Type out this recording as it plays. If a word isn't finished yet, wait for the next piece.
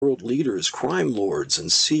world leaders, crime lords,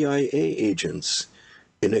 and CIA agents.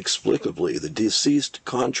 Inexplicably, the deceased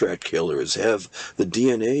contract killers have the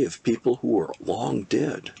DNA of people who are long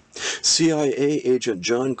dead. CIA agent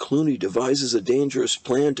John Clooney devises a dangerous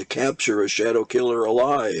plan to capture a shadow killer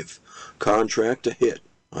alive. Contract a hit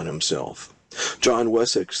on himself. John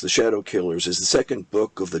Wessex, The Shadow Killers, is the second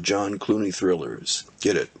book of the John Clooney thrillers.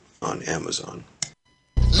 Get it on Amazon.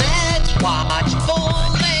 Let's watch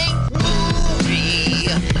full-length movie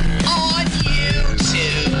on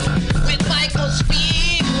YouTube with Michael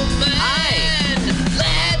Spiegelman. Hi.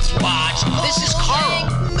 Let's watch this is Carl.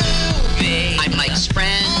 Movie. I'm Mike's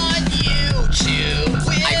friend. On YouTube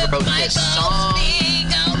I wrote this song.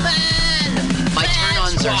 Spiegelman. My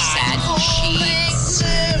turn-ons are sad sheets.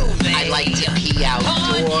 I like to pee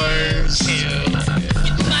outdoors.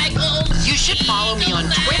 You should follow me on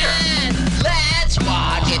Twitter. Let's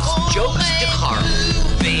watch. It's Jokes de Carl.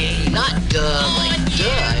 Not duh like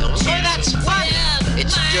duh. So that's funny.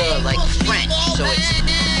 It's duh like French. So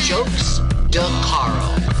it's Jokes de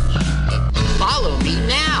Carl. Follow me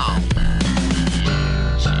now.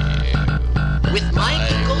 With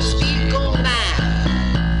Michael Spiegelman.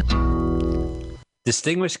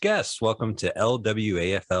 Distinguished guests, welcome to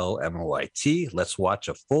LWAFL MOYT. Let's watch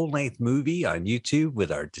a full-length movie on YouTube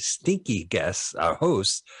with our distinct guests, our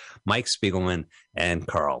hosts, Mike Spiegelman and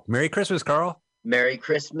Carl. Merry Christmas, Carl. Merry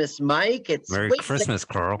Christmas, Mike. Merry Christmas,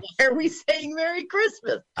 Carl. Why are we saying Merry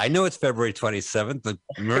Christmas? I know it's February 27th, but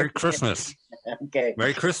Merry Christmas. Okay.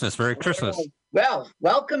 Merry Christmas. Merry Christmas. Well,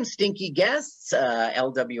 welcome, stinky guests,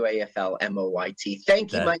 LWAFL MOYT.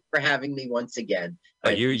 Thank you, Mike, for having me once again.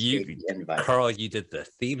 Carl, you did the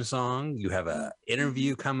theme song. You have an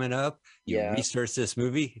interview coming up. You researched this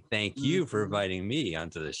movie. Thank you for inviting me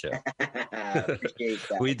onto the show. Appreciate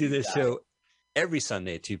that. We do this show every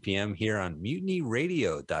Sunday at 2 p.m. here on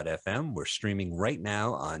MutinyRadio.fm. We're streaming right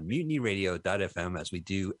now on MutinyRadio.fm as we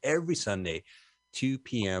do every Sunday, 2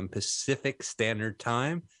 p.m. Pacific Standard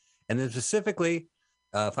Time. And then specifically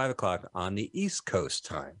 5 o'clock on the East Coast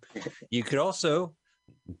time. You could also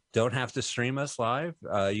don't have to stream us live.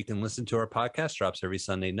 You can listen to our podcast, drops every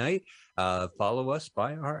Sunday night. Follow us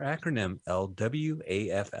by our acronym, LWAFLMOYT.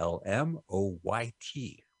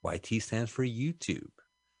 YT stands for YouTube.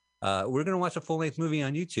 We're going to watch a full-length movie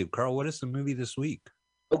on YouTube. Carl, what is the movie this week?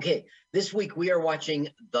 Okay, this week we are watching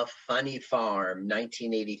The Funny Farm,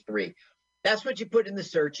 1983. That's what you put in the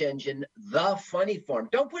search engine, The Funny Farm.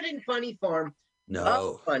 Don't put in Funny Farm, no.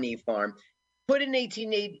 The Funny Farm. Put in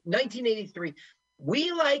 1983.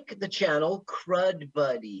 We like the channel Crud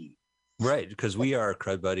Buddies. Right, because we are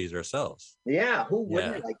Crud Buddies ourselves. Yeah, who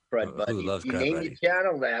wouldn't like Crud Buddies? Who loves you Crud name Buddies? your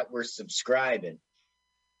channel that, we're subscribing.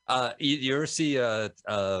 You ever see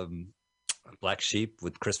Black Sheep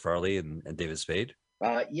with Chris Farley and David Spade?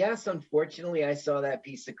 Yes, unfortunately, I saw that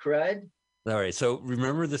piece of crud. All right, so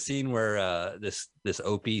remember the scene where this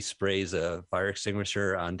Opie sprays a fire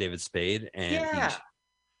extinguisher on David Spade, and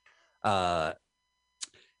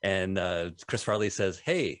Chris Farley says,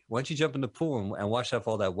 "Hey, why don't you jump in the pool and wash off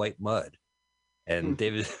all that white mud?" And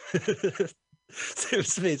David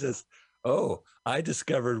Spade says, "Oh, I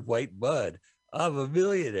discovered white mud. I'm a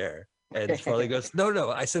millionaire." And Farley goes, no,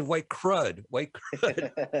 I said white crud.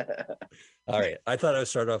 All right. I thought I would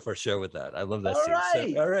start off our show with that. I love that scene.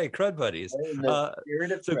 Right. So, all right, Crud Buddies.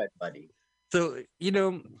 Spirit of Crud Buddies. So,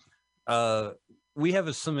 we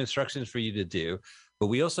have some instructions for you to do, but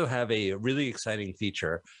we also have a really exciting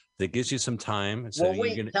feature that gives you some time. So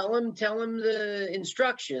tell them the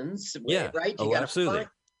instructions. Yeah. Right. Absolutely.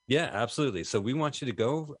 Yeah, absolutely. So we want you to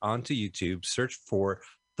go onto YouTube, search for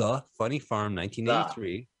The Funny Farm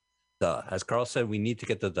 1983. As Carl said, we need to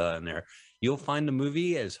get the in there. You'll find the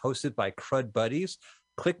movie as hosted by Crud Buddies.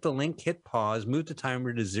 Click the link, hit pause, move the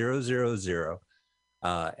timer to 000.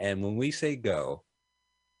 And when we say go,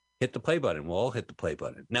 hit the play button. We'll all hit the play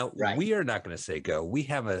button. Now, we are not going to say go. We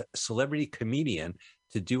have a celebrity comedian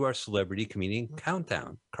to do our celebrity comedian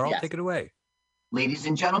countdown. Carl, take it away. Ladies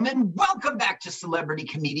and gentlemen, welcome back to Celebrity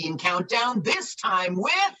Comedian Countdown, this time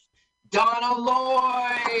with Donna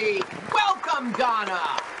Lloyd. Welcome, Donna.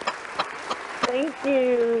 Thank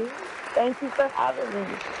you. Thank you for having me.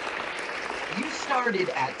 You started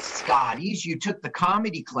at Scotty's. You took the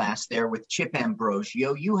comedy class there with Chip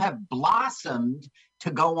Ambrosio. You have blossomed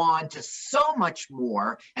to go on to so much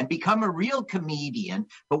more and become a real comedian.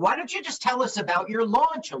 But why don't you just tell us about your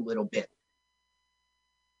launch a little bit?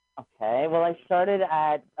 Okay. Well, I started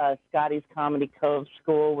at Scotty's Comedy Cove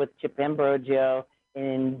School with Chip Ambrosio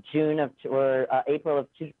in April of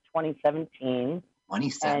 2017.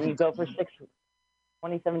 2017. And you go for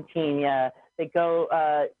 2017, yeah. They go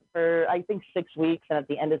for, I think, 6 weeks. And at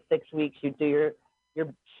the end of 6 weeks, you do your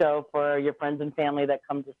show for your friends and family that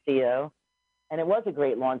come to see you. And it was a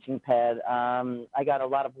great launching pad. I got a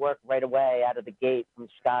lot of work right away out of the gate from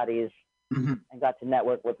Scotty's, Mm-hmm. and got to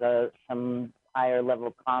network with some higher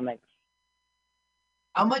level comics.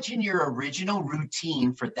 How much in your original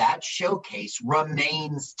routine for that showcase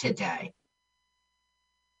remains today?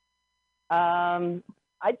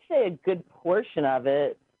 I'd say a good portion of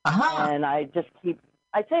it. Uh-huh. And I'd say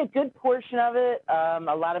a good portion of it.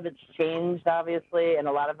 A lot of it's changed, obviously, and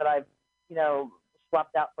a lot of it I've,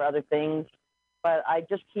 swapped out for other things. But I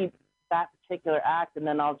just keep that particular act, and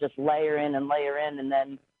then I'll just layer in, and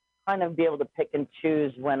then kind of be able to pick and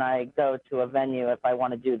choose when I go to a venue if I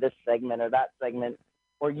want to do this segment or that segment,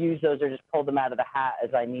 or use those or just pull them out of the hat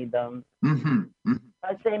as I need them. Mm-hmm. Mm-hmm.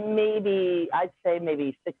 I'd say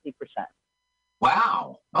maybe 60%.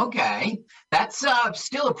 Wow. Okay. That's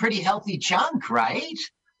still a pretty healthy chunk, right?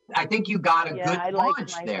 I think you got a good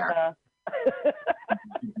launch there.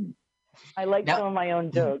 I like some of my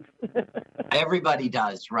own jokes. Everybody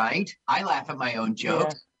does, right? I laugh at my own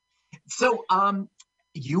jokes. Yeah. So,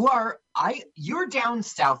 you're down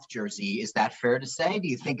South Jersey. Is that fair to say? Do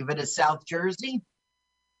you think of it as South Jersey?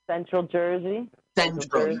 Central Jersey.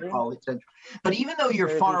 Central, you call it Central. But even though you're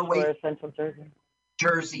far away, Central Jersey.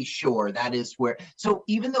 Jersey Shore, that is where. So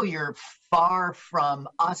even though you're far from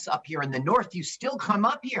us up here in the north, you still come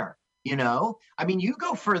up here. I mean, you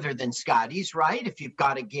go further than Scotty's, right? If you've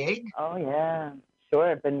got a gig. Oh yeah,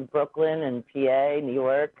 sure. I've been in Brooklyn and PA, New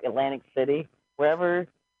York, Atlantic City, wherever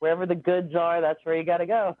the goods are. That's where you got to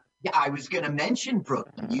go. Yeah, I was going to mention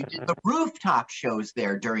Brooklyn. You did the rooftop shows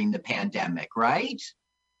there during the pandemic, right?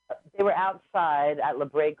 They were outside at La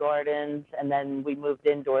Brea Gardens, and then we moved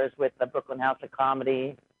indoors with the Brooklyn House of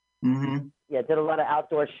Comedy. Mm-hmm. Yeah, did a lot of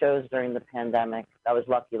outdoor shows during the pandemic. I was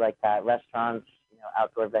lucky like that. Restaurants,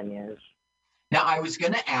 outdoor venues. Now, I was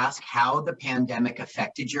going to ask how the pandemic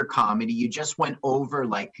affected your comedy. You just went over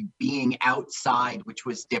like being outside, which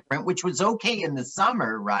was different, which was okay in the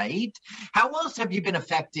summer, right? How else have you been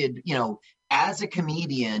affected, as a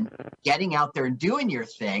comedian, getting out there and doing your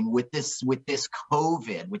thing with this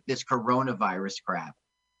COVID, with this coronavirus crap?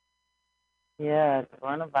 Yeah,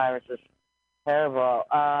 coronavirus is terrible.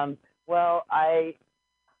 Well, I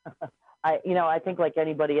think like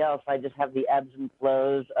anybody else, I just have the ebbs and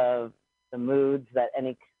flows of the moods that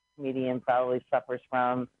any comedian probably suffers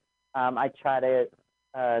from. I try to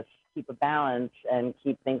keep a balance and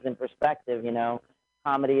keep things in perspective.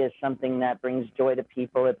 Comedy is something that brings joy to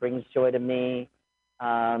people. It brings joy to me.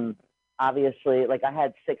 Obviously, like I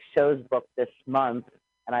had 6 shows booked this month,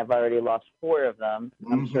 and I've already lost 4 of them.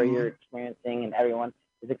 Mm-hmm. I'm sure you're experiencing, and everyone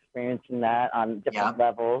is experiencing that on different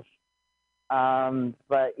levels.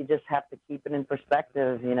 But you just have to keep it in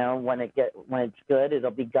perspective. When it's good, it'll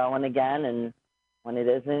be going again, and when it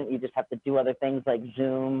isn't, you just have to do other things like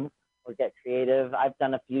Zoom or get creative. I've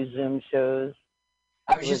done a few Zoom shows.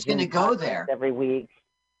 I was just going to go there every week.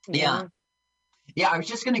 Yeah. Yeah, I was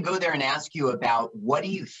just going to go there and ask you about what do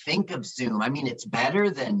you think of Zoom? I mean, it's better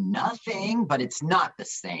than nothing, but it's not the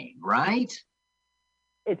same, right?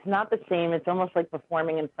 It's not the same. It's almost like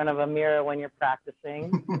performing in front of a mirror when you're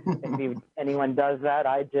practicing. If anyone does that,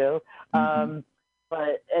 I do.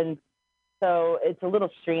 Mm-hmm. So it's a little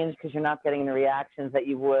strange because you're not getting the reactions that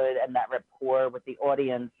you would and that rapport with the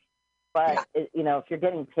audience. But, if you're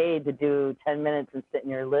getting paid to do 10 minutes and sit in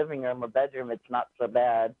your living room or bedroom, it's not so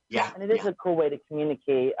bad. Yeah. And it is a cool way to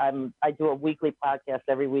communicate. I do a weekly podcast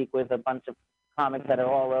every week with a bunch of comics that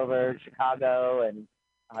are all over Chicago and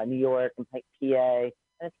New York and PA.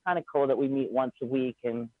 And it's kind of cool that we meet once a week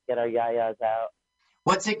and get our yayas out.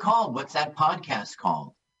 What's it called? What's that podcast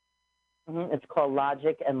called? Mm-hmm. It's called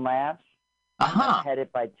Logic and Laughs. Uh-huh.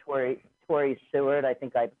 Headed by Tori Seward. I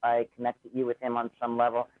think I connected you with him on some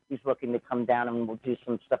level. He's looking to come down and we'll do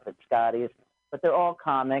some stuff at Scotty's. But they're all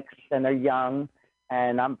comics and they're young,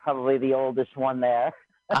 and I'm probably the oldest one there.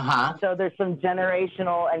 Uh-huh. So there's some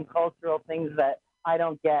generational and cultural things that I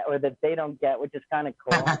don't get or that they don't get, which is kind of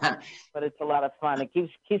cool. But it's a lot of fun. It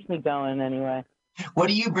keeps me going anyway. What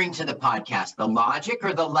do you bring to the podcast? The logic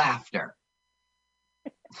or the laughter?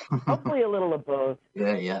 Hopefully a little of both.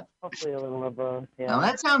 Yeah. Hopefully a little of both. Yeah. Well,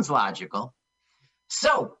 that sounds logical.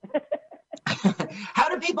 So, how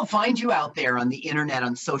do people find you out there on the internet,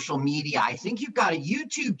 on social media? I think you've got a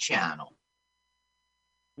YouTube channel.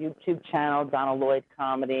 YouTube channel, Donald Lloyd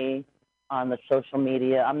Comedy, on the social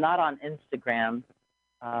media. I'm not on Instagram.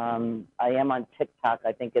 I am on TikTok.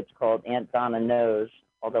 I think it's called Aunt Donna Knows,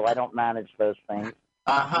 although I don't manage those things.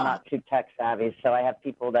 Uh-huh. I'm not too tech savvy, so I have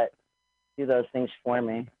people that do those things for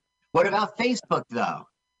me. What about Facebook, though?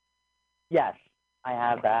 Yes, I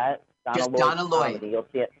have that. Just Donna Lloyd. Comedy. You'll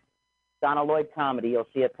see it. Donna Lloyd Comedy, you'll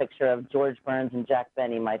see a picture of George Burns and Jack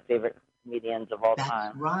Benny, my favorite comedians of all That's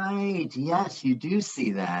time. right. Yes, you do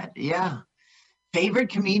see that. Yeah. Favorite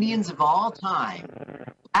comedians of all time.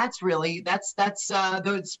 That's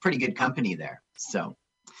pretty good company there. So,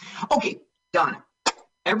 okay, Donna.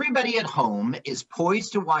 Everybody at home is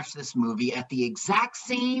poised to watch this movie at the exact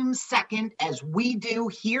same second as we do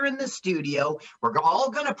here in the studio. We're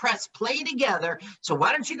all going to press play together. So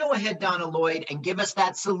why don't you go ahead, Donna Lloyd, and give us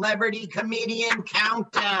that celebrity comedian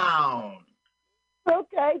countdown?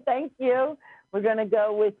 Okay, thank you. We're going to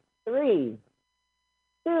go with 3,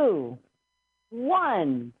 2,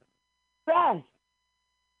 1. Press.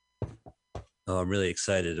 Oh, I'm really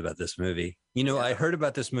excited about this movie. You know, I heard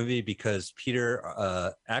about this movie because Peter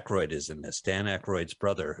Aykroyd is in this, Dan Aykroyd's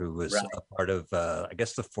brother, who was a part of, I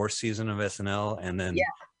guess, the 4th season of SNL. And then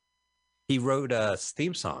he wrote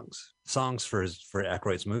theme songs for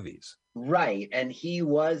Aykroyd's movies. Right. And he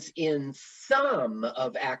was in some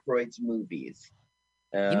of Aykroyd's movies.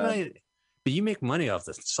 But you make money off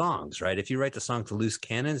the songs, right? If you write the song to Loose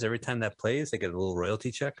Cannons, every time that plays, they get a little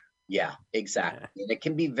royalty check. Yeah, exactly. Yeah. And it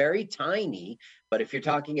can be very tiny, but if you're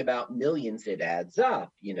talking about millions, it adds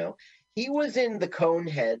up, you know. He was in The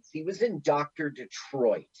Coneheads. He was in Dr.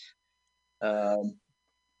 Detroit.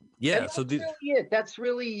 Yeah, so really it. That's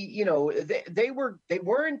really, you know, they were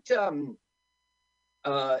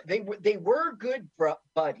good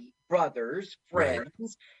brothers, friends,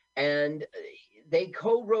 right. And they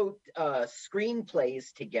co-wrote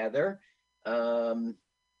screenplays together. Let's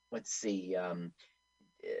see.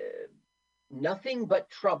 Nothing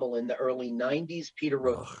But Trouble in the early 90s. Peter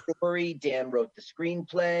wrote the story. Dan wrote the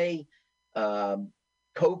screenplay.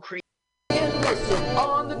 Co-created. Listen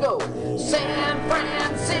on the go. San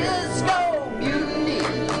Francisco Mutiny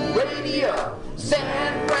Radio.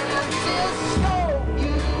 San Francisco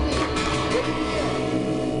Mutiny Radio.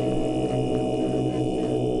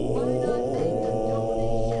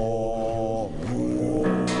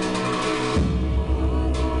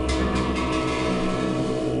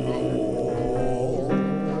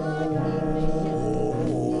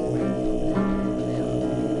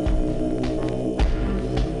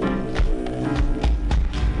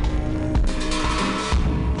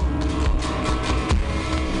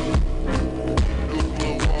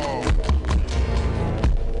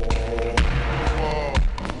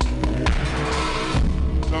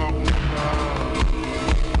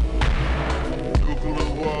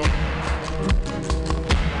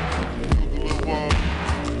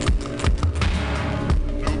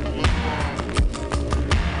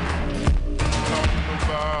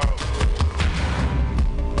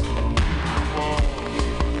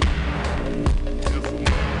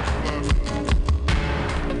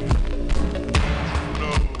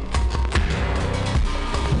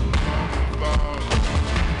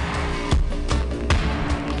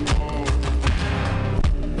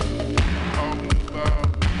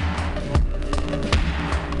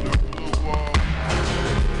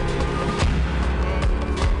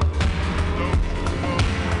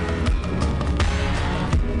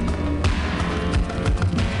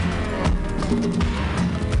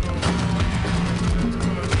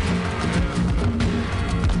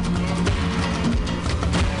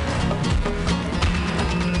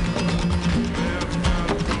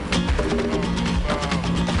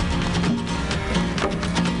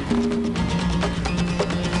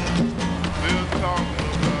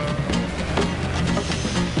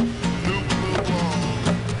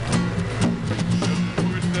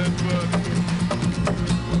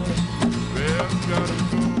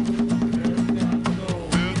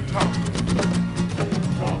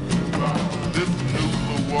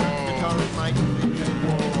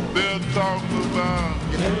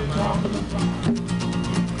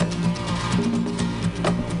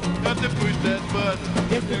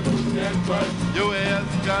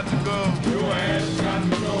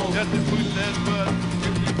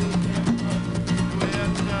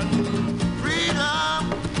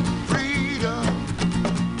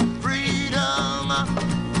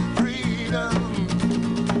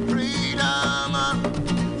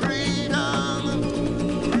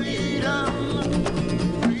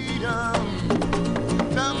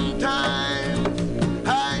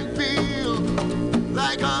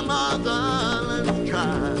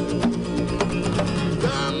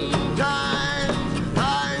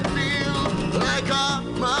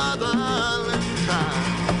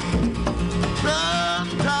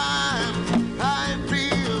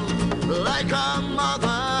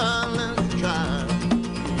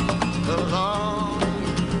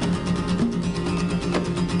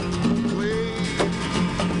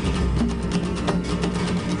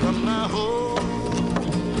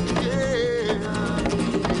 Yeah.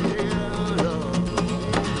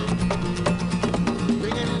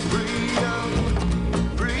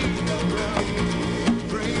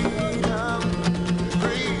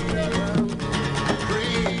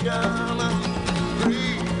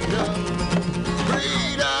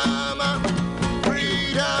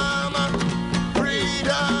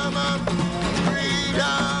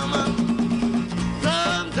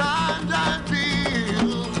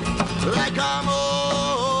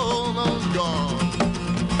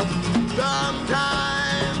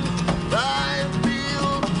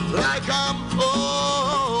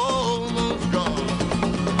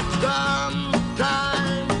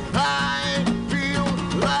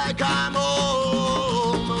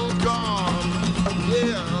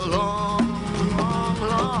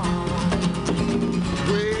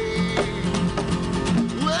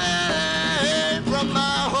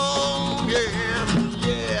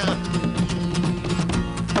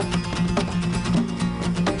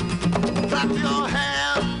 clap your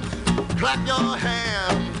hands, clap your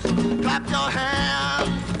hands, clap your hands,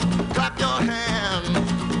 clap your hands,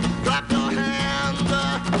 clap your hands,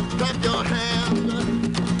 clap your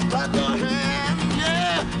hands, clap your hands,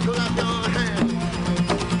 yeah, clap your hands.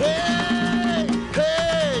 Hey,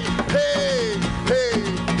 hey, hey, hey,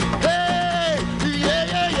 hey, yeah,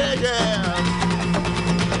 yeah, yeah, yeah.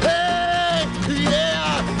 Hey,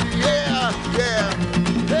 yeah, yeah, yeah.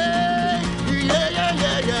 Hey, yeah, yeah,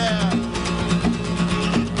 yeah, yeah.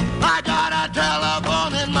 I got a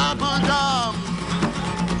telephone in my bosom,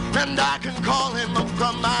 and I can call him up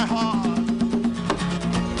from my heart.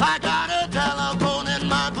 I got a telephone in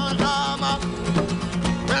my bosom,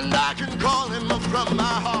 and I can call him up from my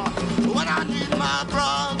heart. When I need my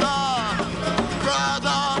brother,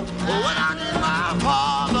 brother, when I need my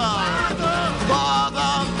father,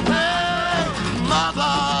 father, hey,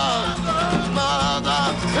 mother, mother,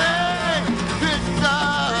 hey, sister,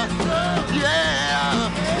 yeah.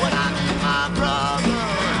 When I need my brother,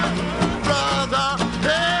 brother,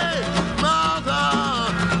 hey, mother,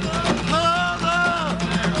 mother,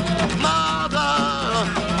 mother,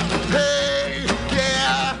 hey,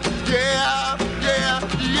 yeah, yeah, yeah,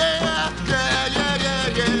 yeah, yeah, yeah, yeah,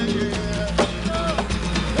 yeah, yeah.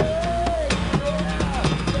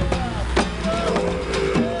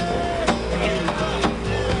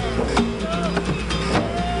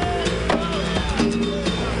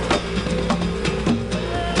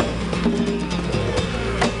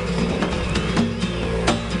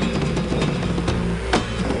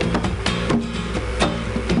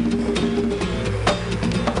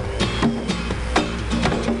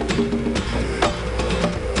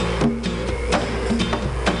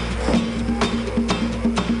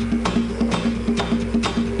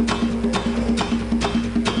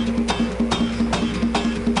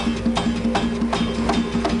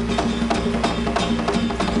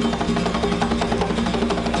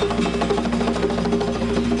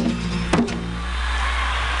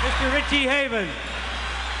 Mr. Richie Haven.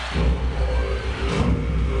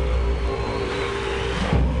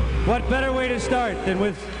 What better way to start than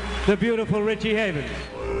with the beautiful Richie Haven?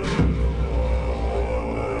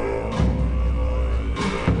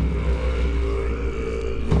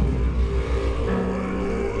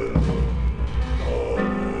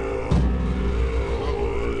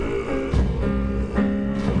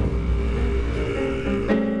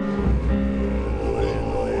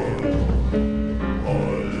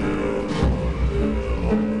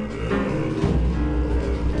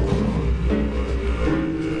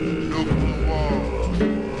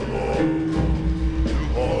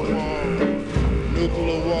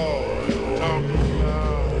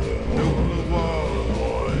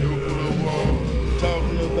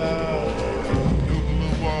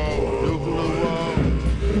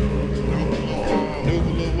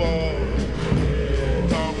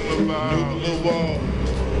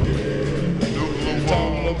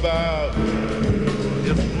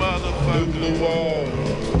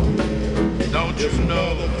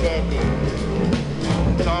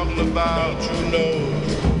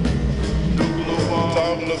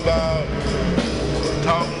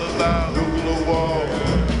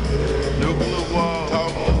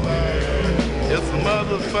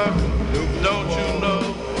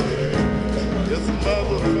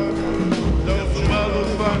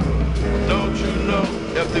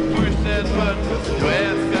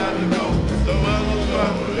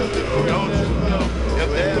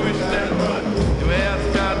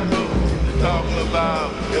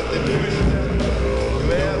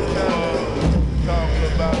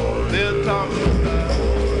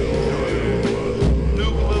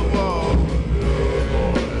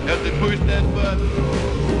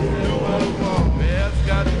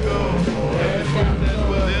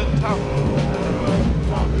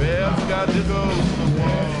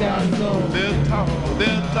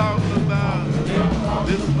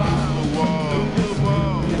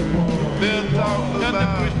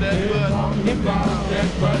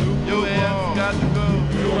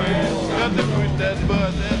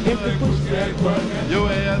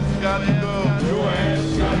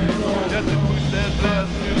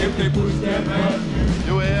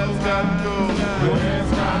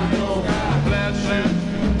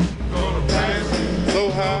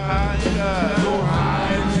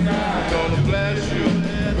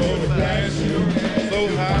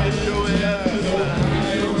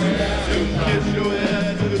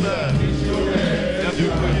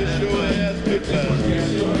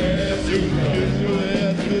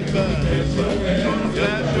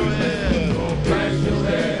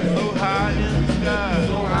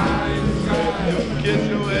 Kiss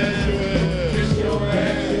your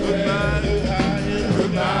ass. Goodbye.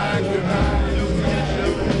 Goodbye. Goodbye.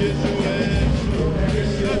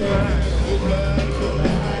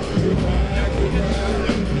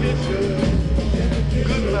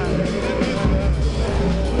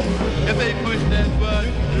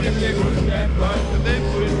 they push that button, if they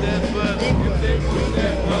push that button, if they push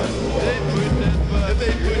that button, they push that button, if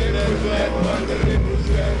they push that button, if they push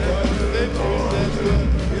that button, if they push that button,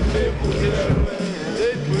 if they push that button,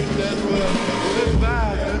 they push that button.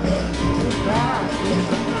 Goodbye, goodbye.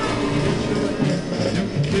 You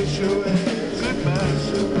can kiss your ass. Goodbye,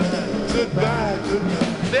 goodbye, goodbye,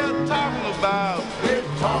 goodbye. They're talking about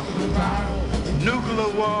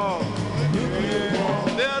nuclear war.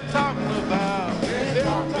 They're talking about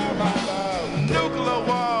nuclear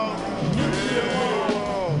war.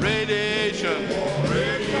 Radiation.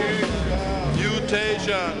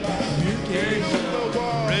 Mutation.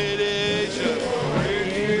 Radiation.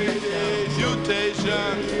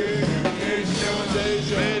 Mutation.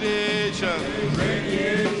 Radiation.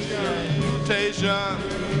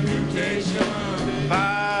 Mutation.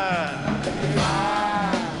 Fire.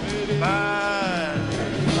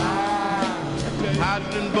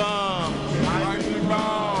 Hydrogen bomb.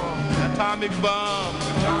 Atomic bomb.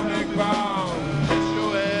 Kiss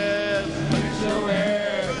your ass.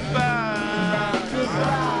 Goodbye.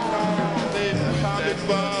 Baby, atomic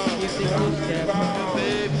bomb.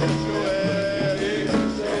 Baby, kiss your ass.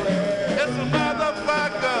 It's a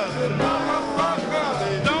motherfucker.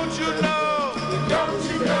 Don't you know? It's a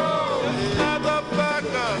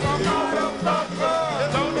motherfucker.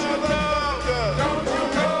 Don't you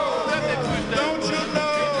know? Let me push that. Don't you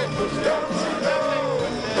know?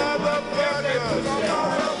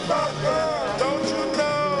 Motherfucker. Don't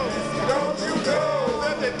you know?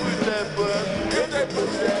 Let me push that button. Let me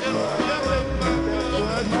push that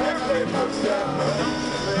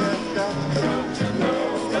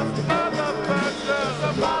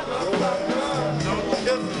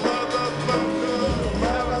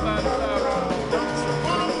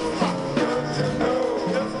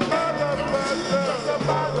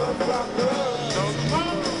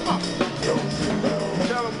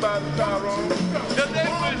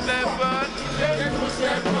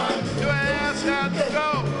button. Your ass got to go.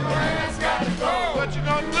 What you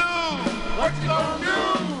gonna do?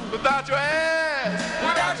 Without your ass?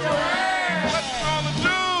 What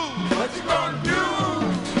you gonna do?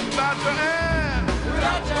 Without your ass?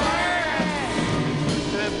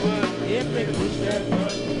 If they push that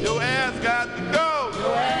button, your ass got to go.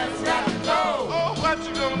 Oh, what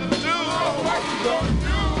you gonna do?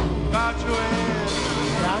 Without your ass?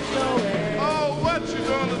 Oh, what you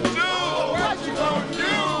gonna do?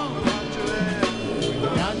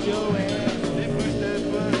 Without your ass? They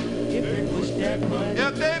push that button. If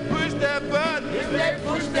they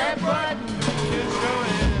push that button.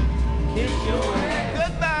 Kiss your ass.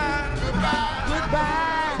 Goodbye.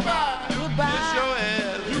 Kiss your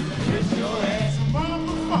ass.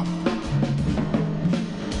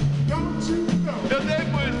 If they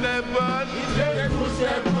push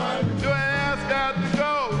that button. Your ass got to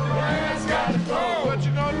go. What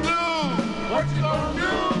you gonna do?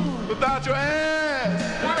 Without your ass?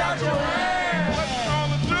 What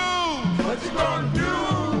you gonna do?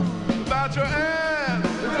 Without your ass?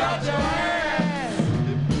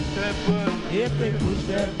 If they push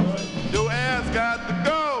that button, your ass got to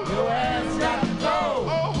go.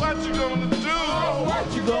 Oh, what you gonna do?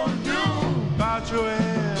 Without your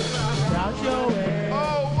ass?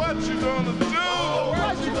 Oh, what you gonna do?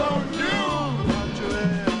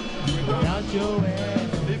 Without your ass?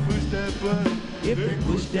 They push that button. If they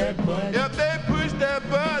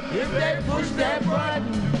push that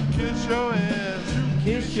button, kiss your ass.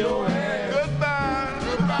 Goodbye.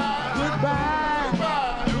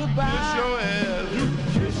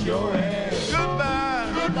 Kiss your ass. Goodbye.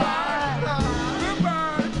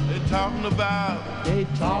 They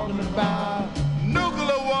talking about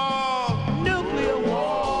nuclear war.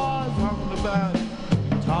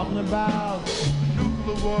 Talking about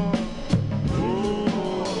nuclear war.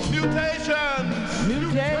 Mutations.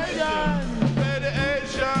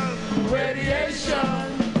 Radiation.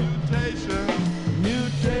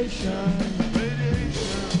 Mutation.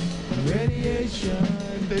 Radiation.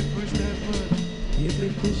 If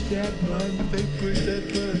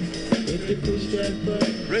they push that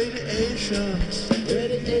button. Radiation.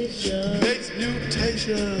 Makes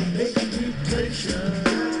mutation.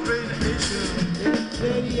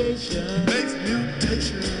 Radiation.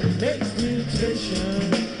 Makes mutation.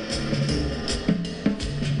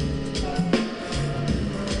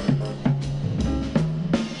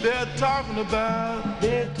 They're talking about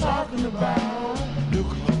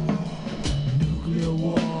nuclear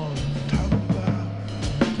war.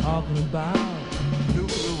 Talking about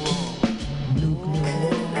nuclear war.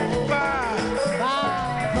 Fire.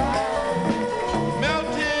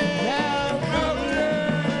 Melting.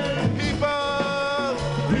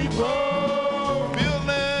 People.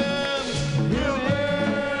 Building.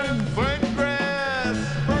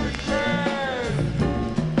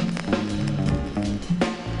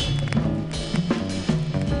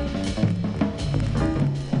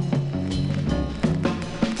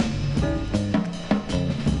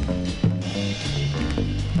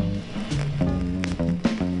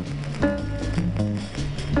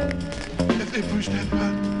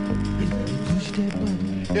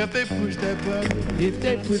 If they push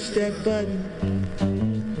that button,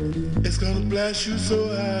 it's gonna blast you so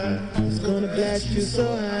high.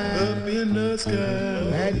 Up in the sky.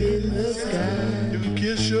 You can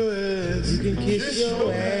kiss your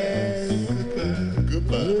ass.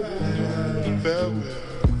 Goodbye. Farewell.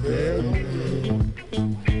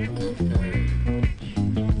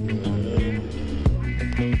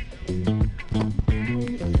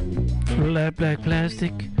 Black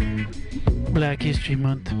Plastic, Black History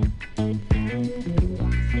Month.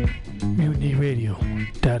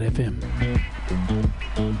 MutinyRadio.fm.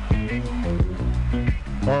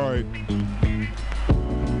 All right.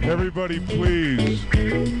 Everybody, please.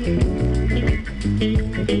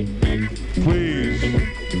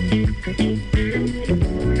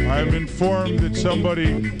 I'm informed that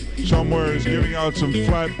somebody somewhere is giving out some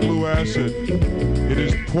flat blue acid. It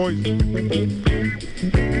is poison.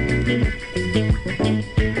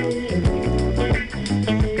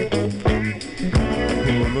 A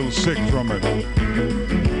little sick from it.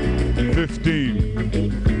 15.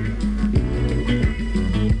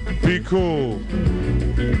 Be cool.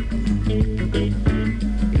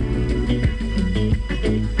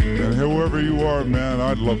 And whoever you are, man,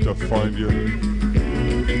 I'd love to find you.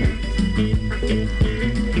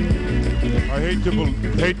 I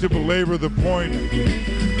hate to belabor the point,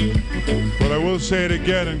 but I will say it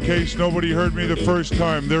again in case nobody heard me the first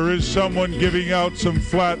time. There is someone giving out some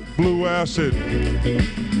flat blue acid.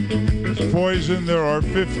 It's poison. There are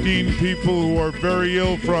 15 people who are very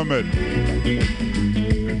ill from it.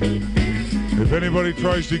 If anybody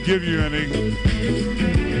tries to give you any,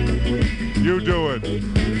 you do it.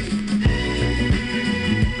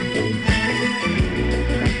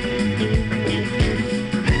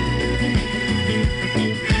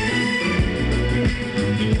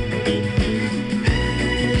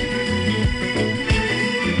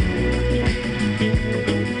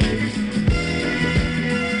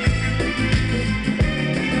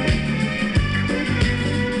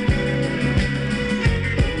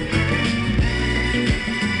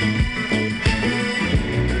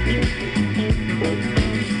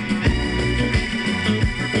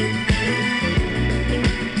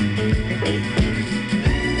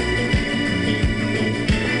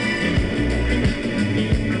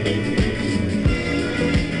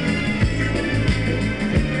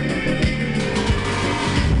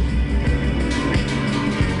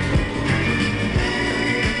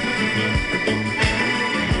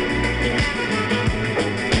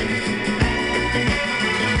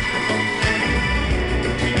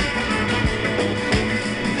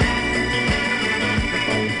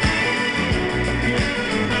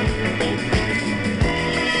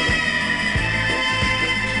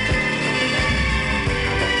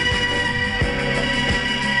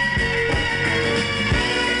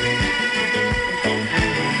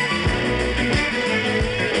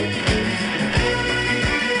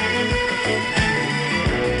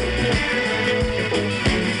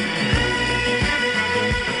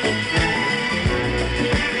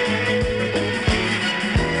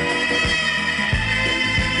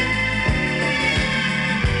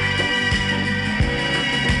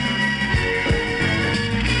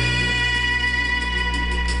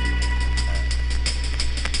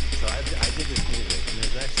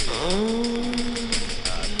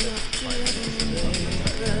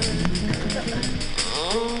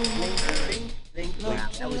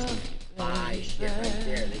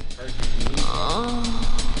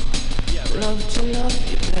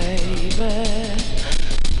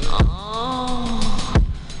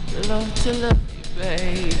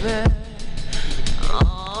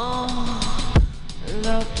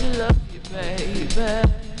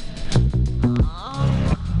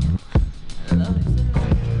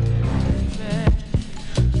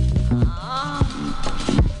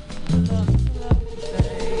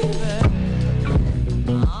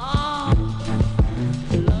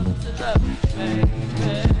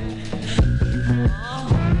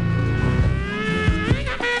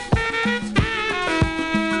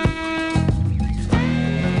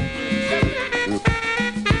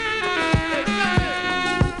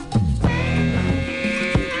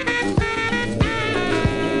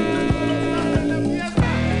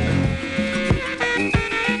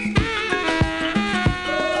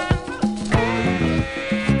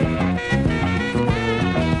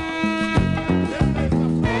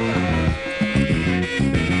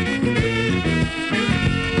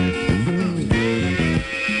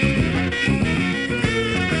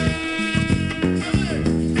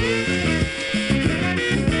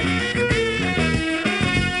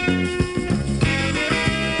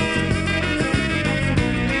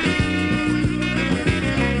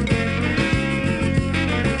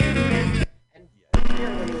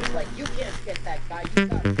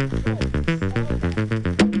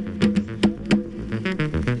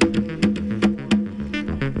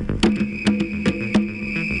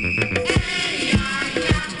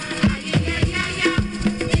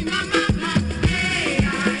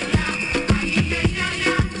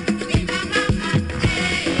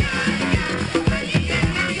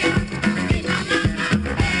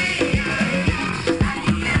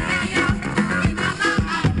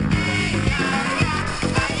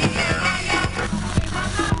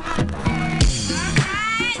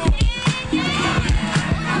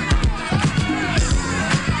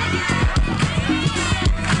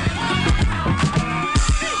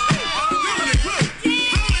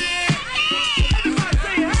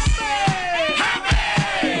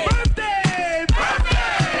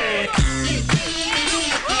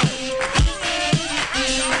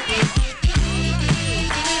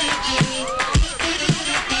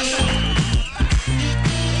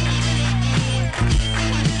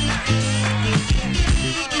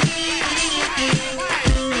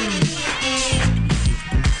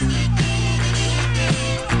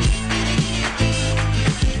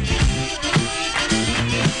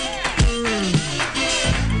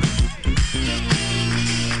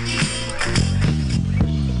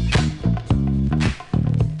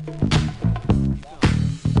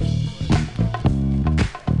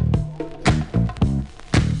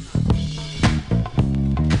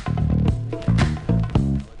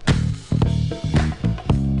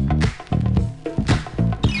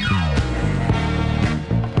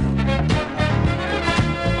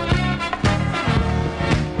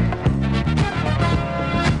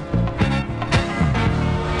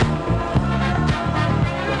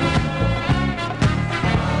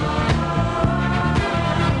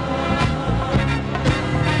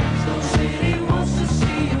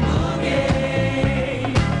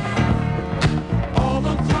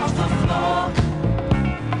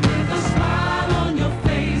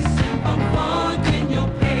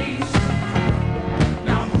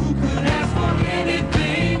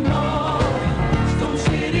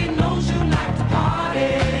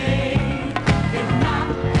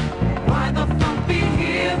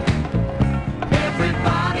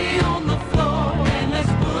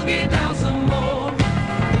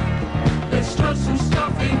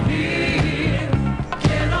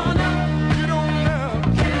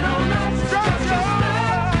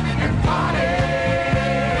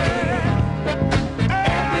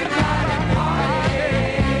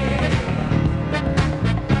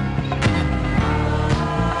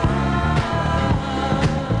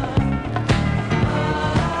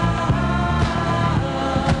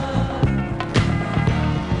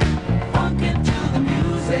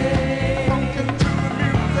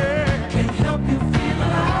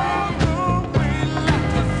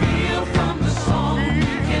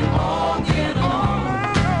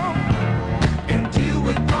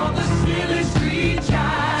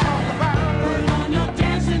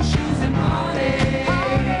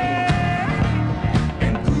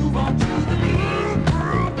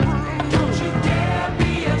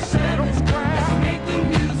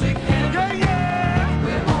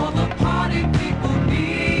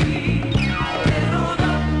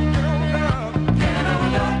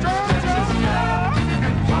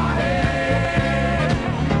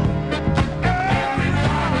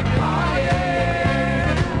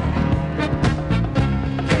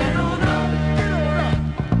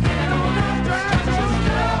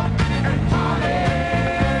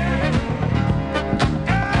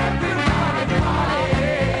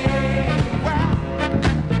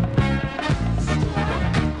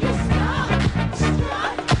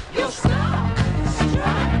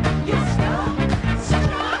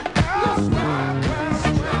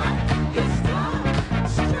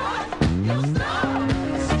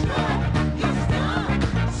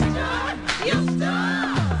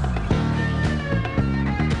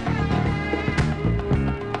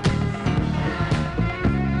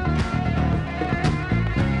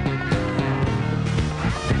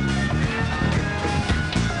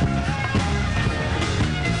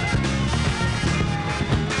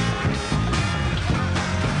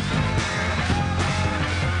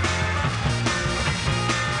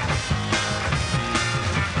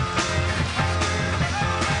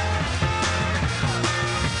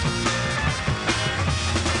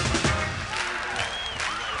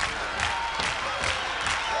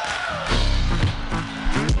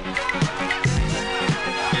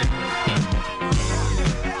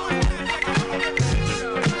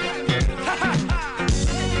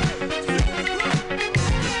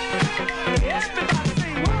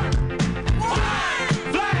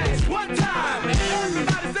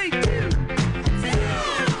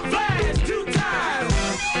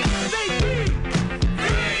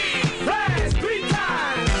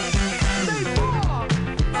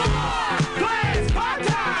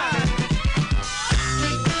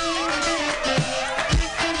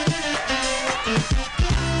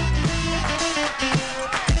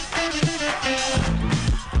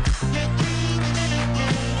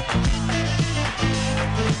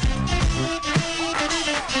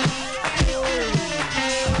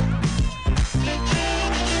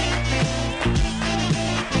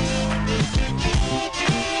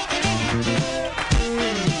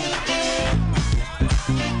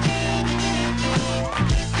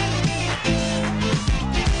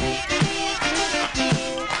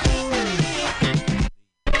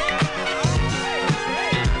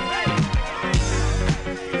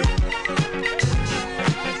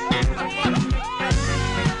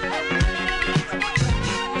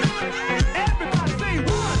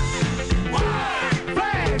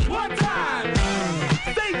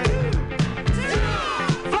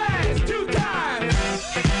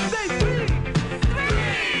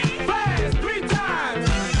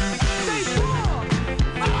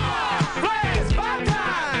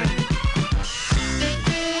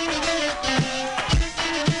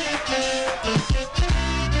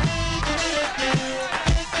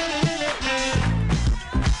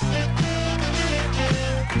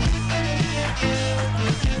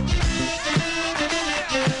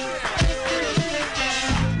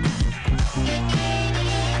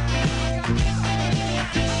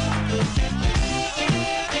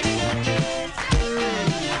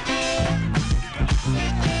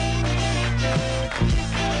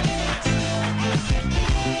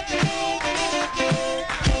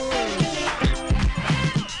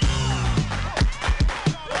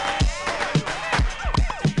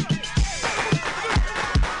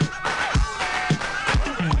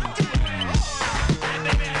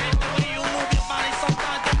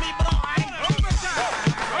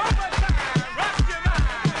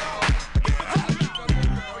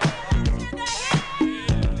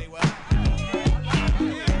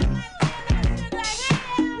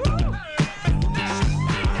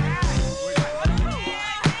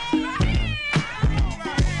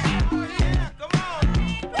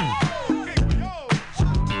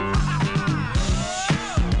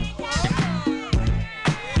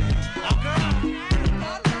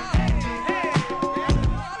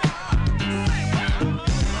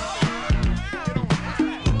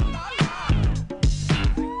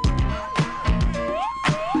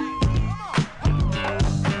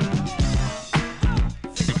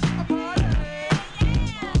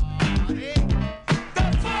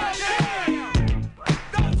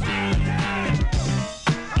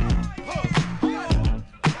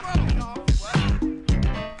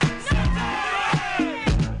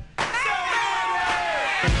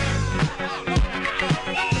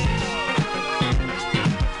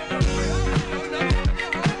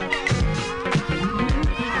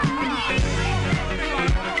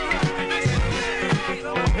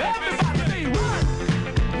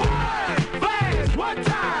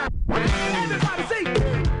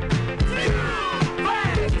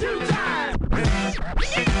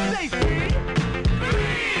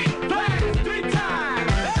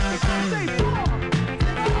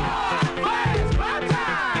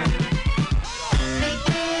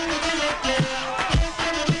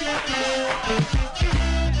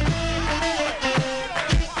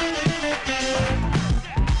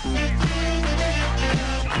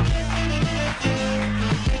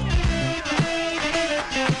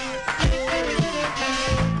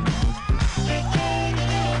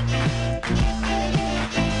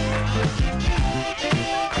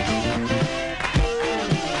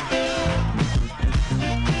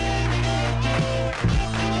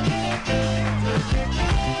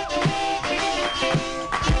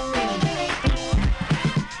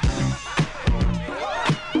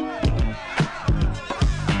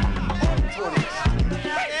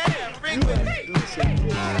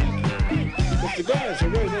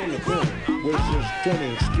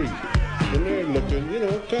 street. And they're looking,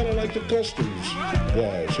 kind of like the customs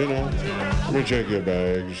guys, Let me check your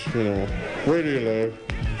bags, Where do you live?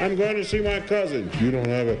 I'm going to see my cousin. You don't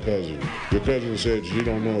have a cousin. Your cousin said she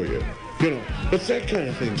don't know you. It's that kind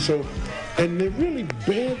of thing. So, and they're really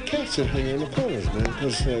bad cats that hang on the corners, man.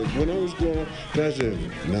 Because when I was growing up, guys had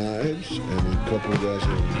knives, and a couple of guys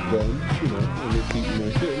had guns, and they're keeping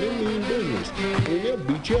my shit. And they mean business. They'll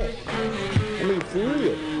beat you up. For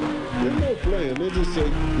real. There's no playing. They just say,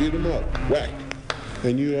 beat them up, whack.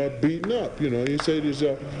 And you are beaten up. You say to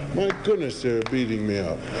yourself, my goodness, they're beating me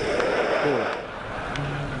up.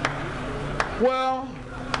 Well,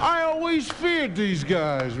 I always feared these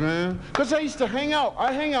guys, man. Because I used to hang out.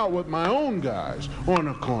 I hang out with my own guys on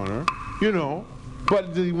the corner,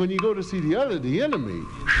 But when you go to see the enemy,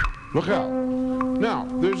 look out. Now,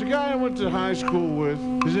 there's a guy I went to high school with.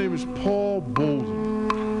 His name is Paul Bolden.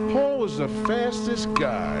 Paul was the fastest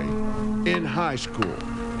guy in high school.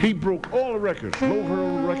 He broke all the records, low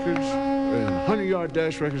hurdle records, and 100-yard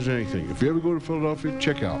dash records, and anything. If you ever go to Philadelphia,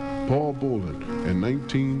 check out Paul Bolden. In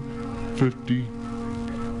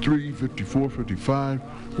 1953, 54, 55,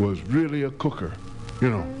 was really a cooker,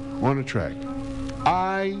 on the track.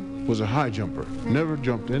 I was a high jumper. Never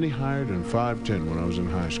jumped any higher than 5'10" when I was in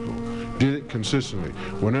high school. Did it consistently.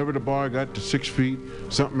 Whenever the bar got to 6 feet,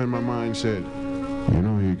 something in my mind said,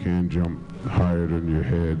 you can't jump higher than your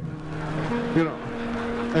head.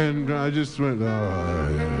 And I just went,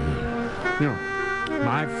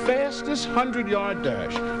 my fastest 100-yard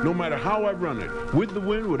dash, no matter how I run it, with the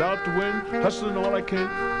wind, without the wind, hustling all I can,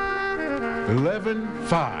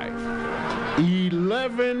 11.5.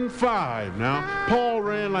 11.5. Now, Paul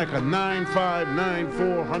ran like a 9.5,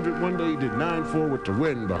 9.4, 100. One day he did 9.4 with the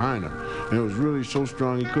wind behind him. And it was really so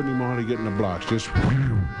strong he couldn't even hardly get in the blocks. Just,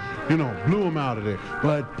 blew him out of there.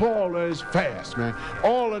 But Paul is fast, man.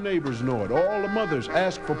 All the neighbors know it. All the mothers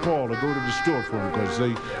ask for Paul to go to the store for him because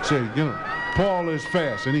they say, Paul is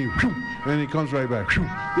fast. And he comes right back.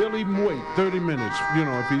 They'll even wait 30 minutes,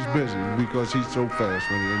 if he's busy because he's so fast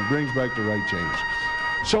when he brings back the right change.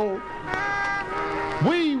 So,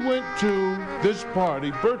 we went to this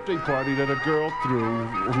birthday party that a girl threw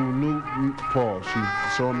who knew Paul. She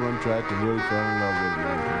saw him run track and really fell in love with him.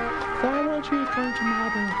 I want you to come to my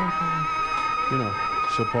birthday party.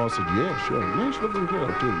 So Paul said, yeah, sure. Nice looking girl,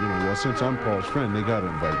 too. Well, since I'm Paul's friend, they got to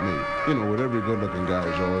invite me. With every good looking guy,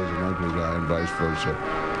 there's always an ugly guy and vice versa.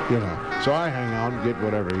 So I hang out and get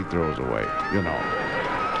whatever he throws away,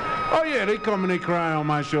 Oh, yeah, they come and they cry on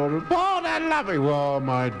my shoulder. Paul, I love you. Well,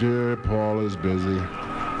 my dear, Paul is busy.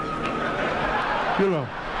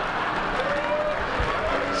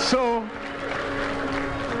 So,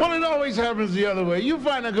 well, it always happens the other way. You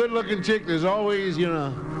find a good-looking chick, there's always,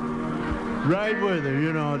 right with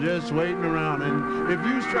her, just waiting around. And if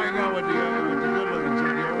you strike out with the good-looking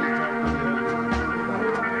chick, you always talk to the other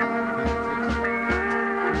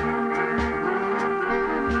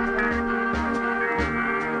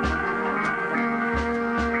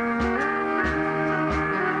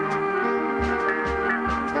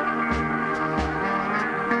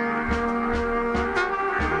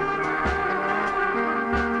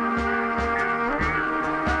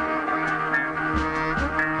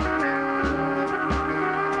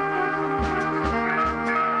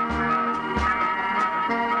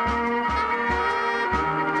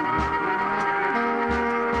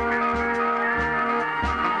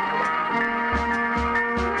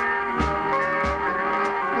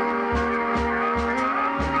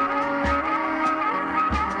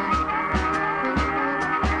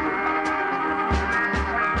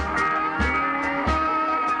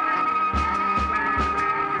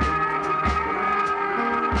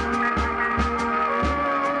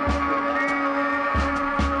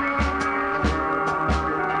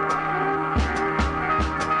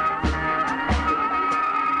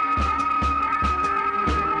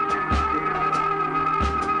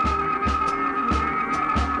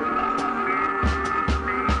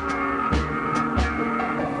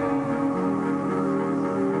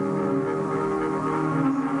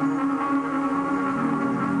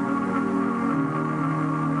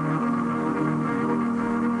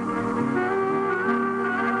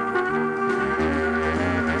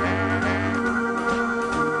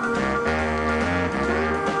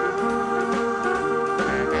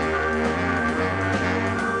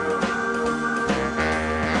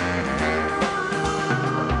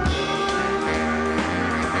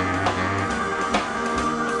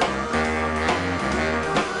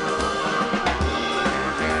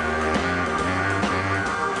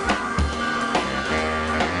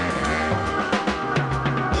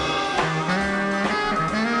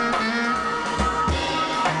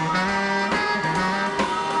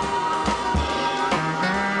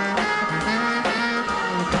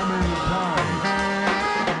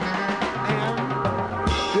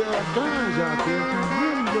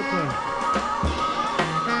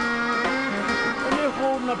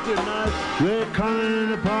tonight. We're coming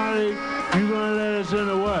in the party. You gonna let us in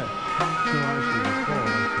or what? So I said, Paul,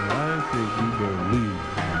 I think we better leave.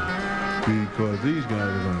 Because these guys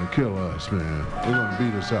are going to kill us, man. They're going to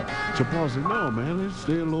beat us up. So Paul said, no, man, let's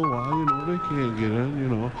stay a little while, you know, they can't get in, you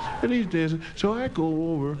know. And he's dancing. So I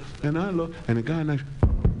go over, and I look, and the guy next...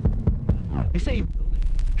 He say,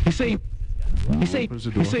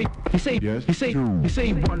 yes, he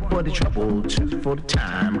say, one for the trouble, two for the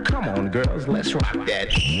time. Come on, girls, let's rock that.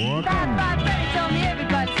 5-5 told me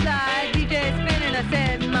everybody's slide. DJ spinning, I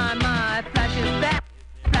said, my, flash is back,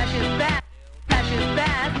 flash is back. Flash is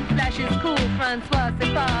fast, flash is cool, Francois,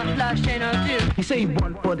 c'est pas, flash ain't no do. He say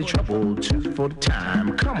one for the trouble, two for the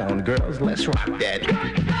time. Come on, girls, let's rock that.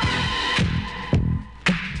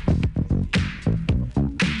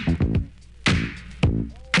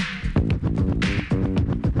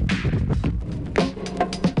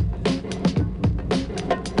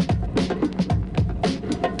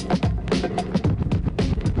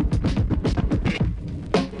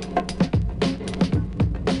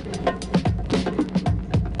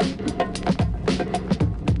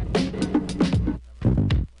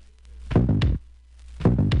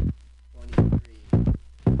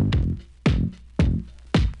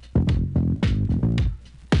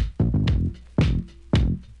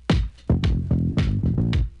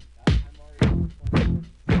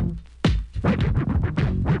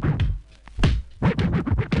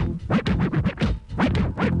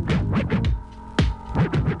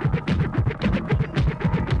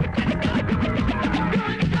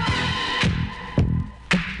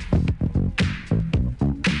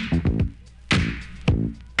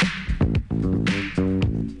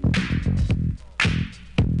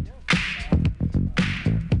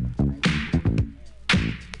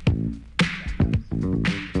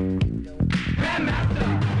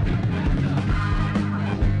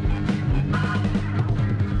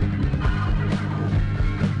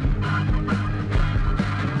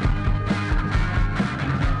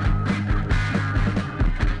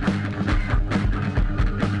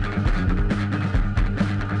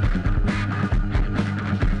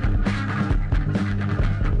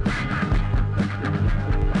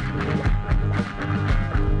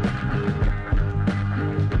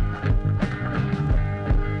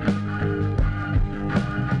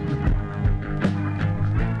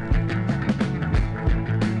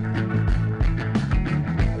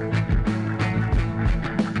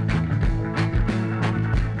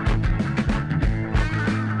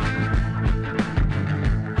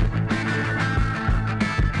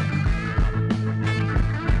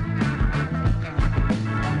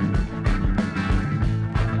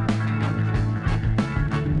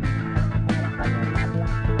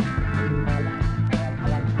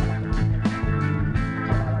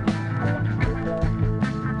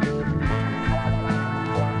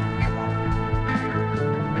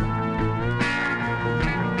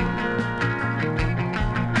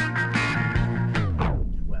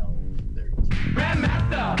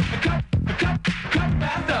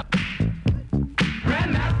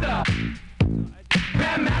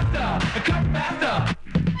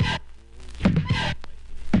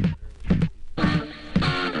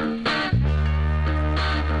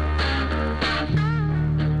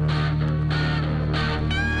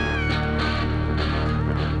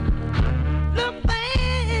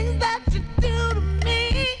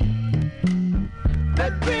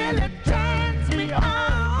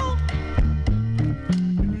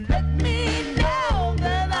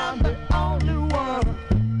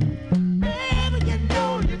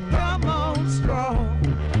 Strong.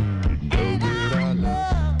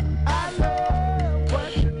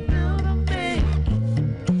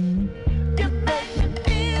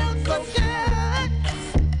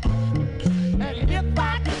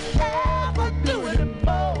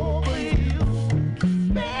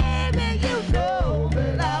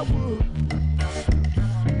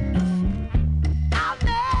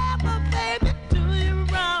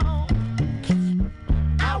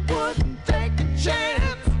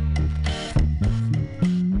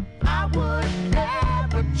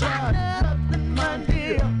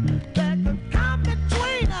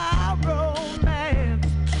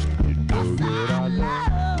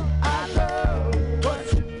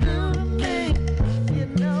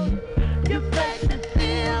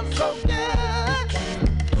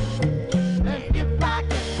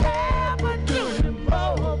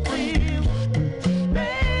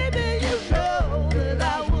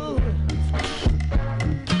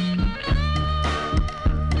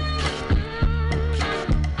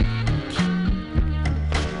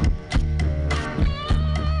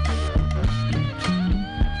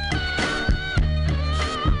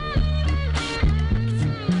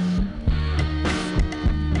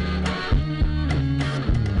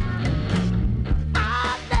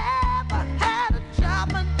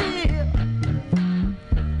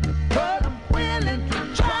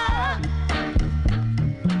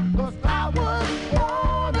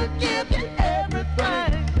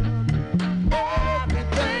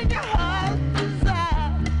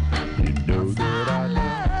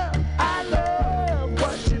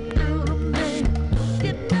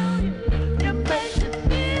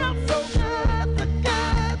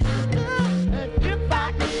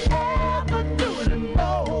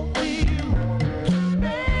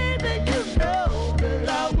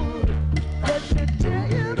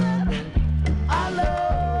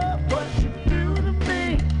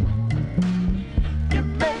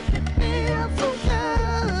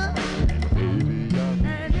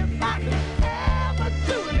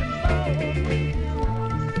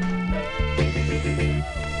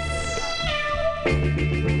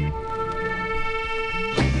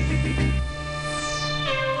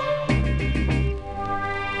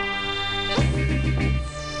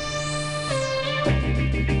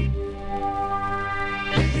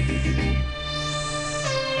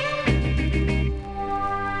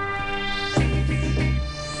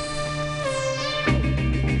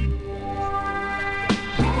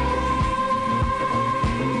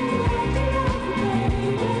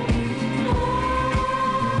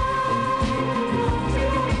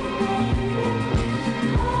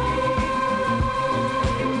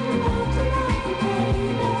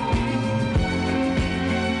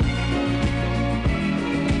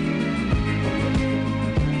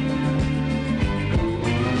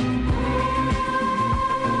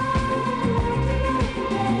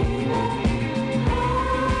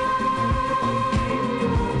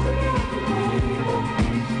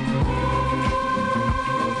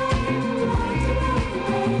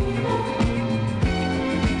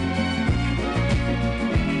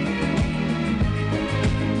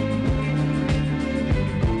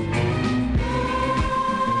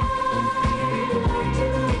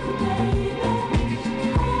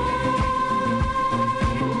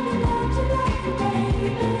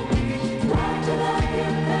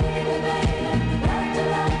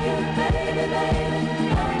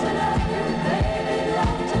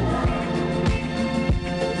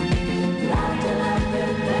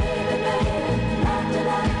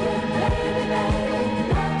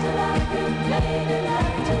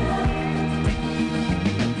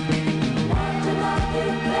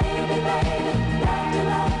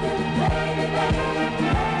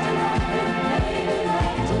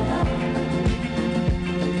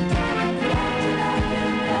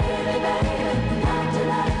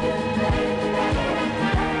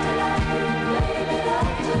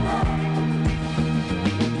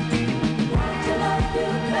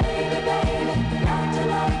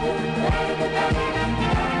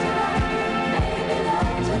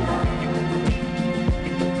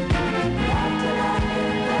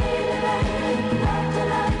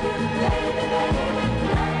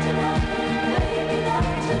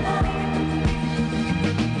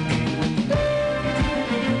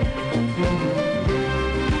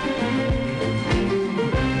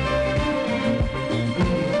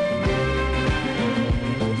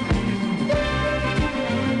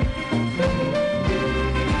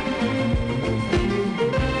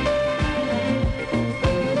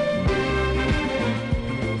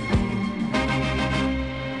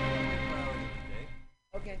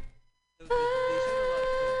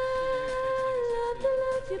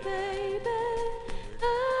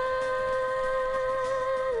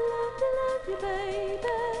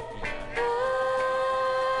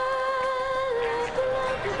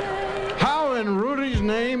 How in Rudy's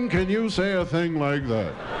name can you say a thing like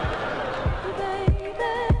that?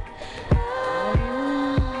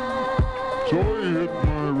 So he hit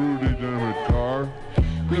my Rudy damn it car.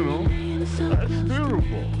 You know, that's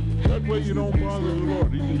beautiful. That way you don't bother the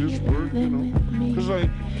Lord. You can just work, you know. Because like,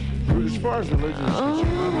 as far as religion is concerned,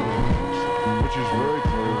 I'm a Methodist, which is very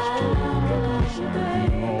close to Baptist,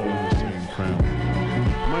 and all in the same family.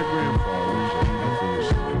 My grandfather was a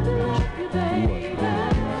Methodist minister. He was really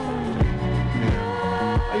Baptist. And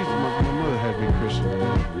I used to, my mother had me christened in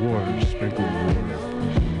water, sprinkled water.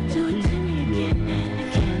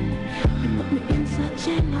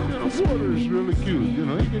 Water is really cute, you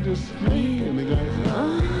know. You can just, and the guys,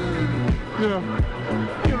 you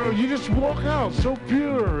know, you just walk out so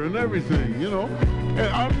pure and everything, you know. And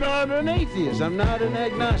I'm not an atheist. I'm not an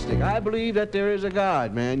agnostic. I believe that there is a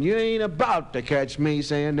God, man. You ain't about to catch me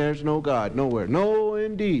saying there's no God nowhere. No,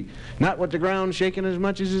 indeed. Not with the ground shaking as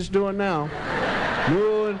much as it's doing now.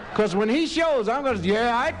 No, because when he shows, I'm going to,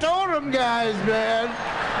 yeah, I told him guys, man.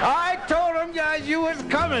 I told them guys you was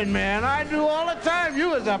coming, man. I knew all the time you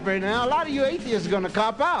was up here now. A lot of you atheists are going to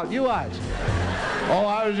cop out. You watch. Oh,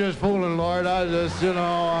 I was just fooling, Lord. I was just, you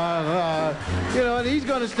know, and he's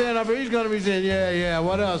going to stand up here. He's going to be saying, yeah,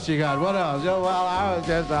 what else you got? What else? Well, I was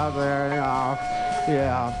just out there, you know.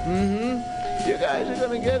 Yeah, You guys are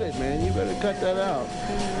going to get it, man. You better cut that out.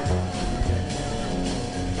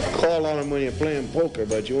 Call on him when you're playing poker,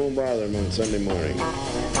 but you won't bother him on Sunday morning.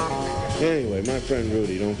 Anyway, my friend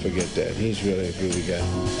Rudy, don't forget that. He's really a groovy guy.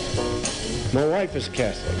 My wife is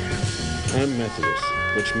Catholic. I'm Methodist,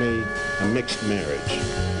 which made a mixed marriage.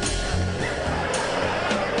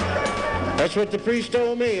 That's what the priest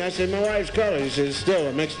told me. I said, my wife's colored. He said, it's still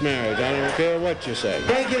a mixed marriage. I don't care what you say.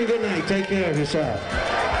 Thank you and good night. Take care of yourself.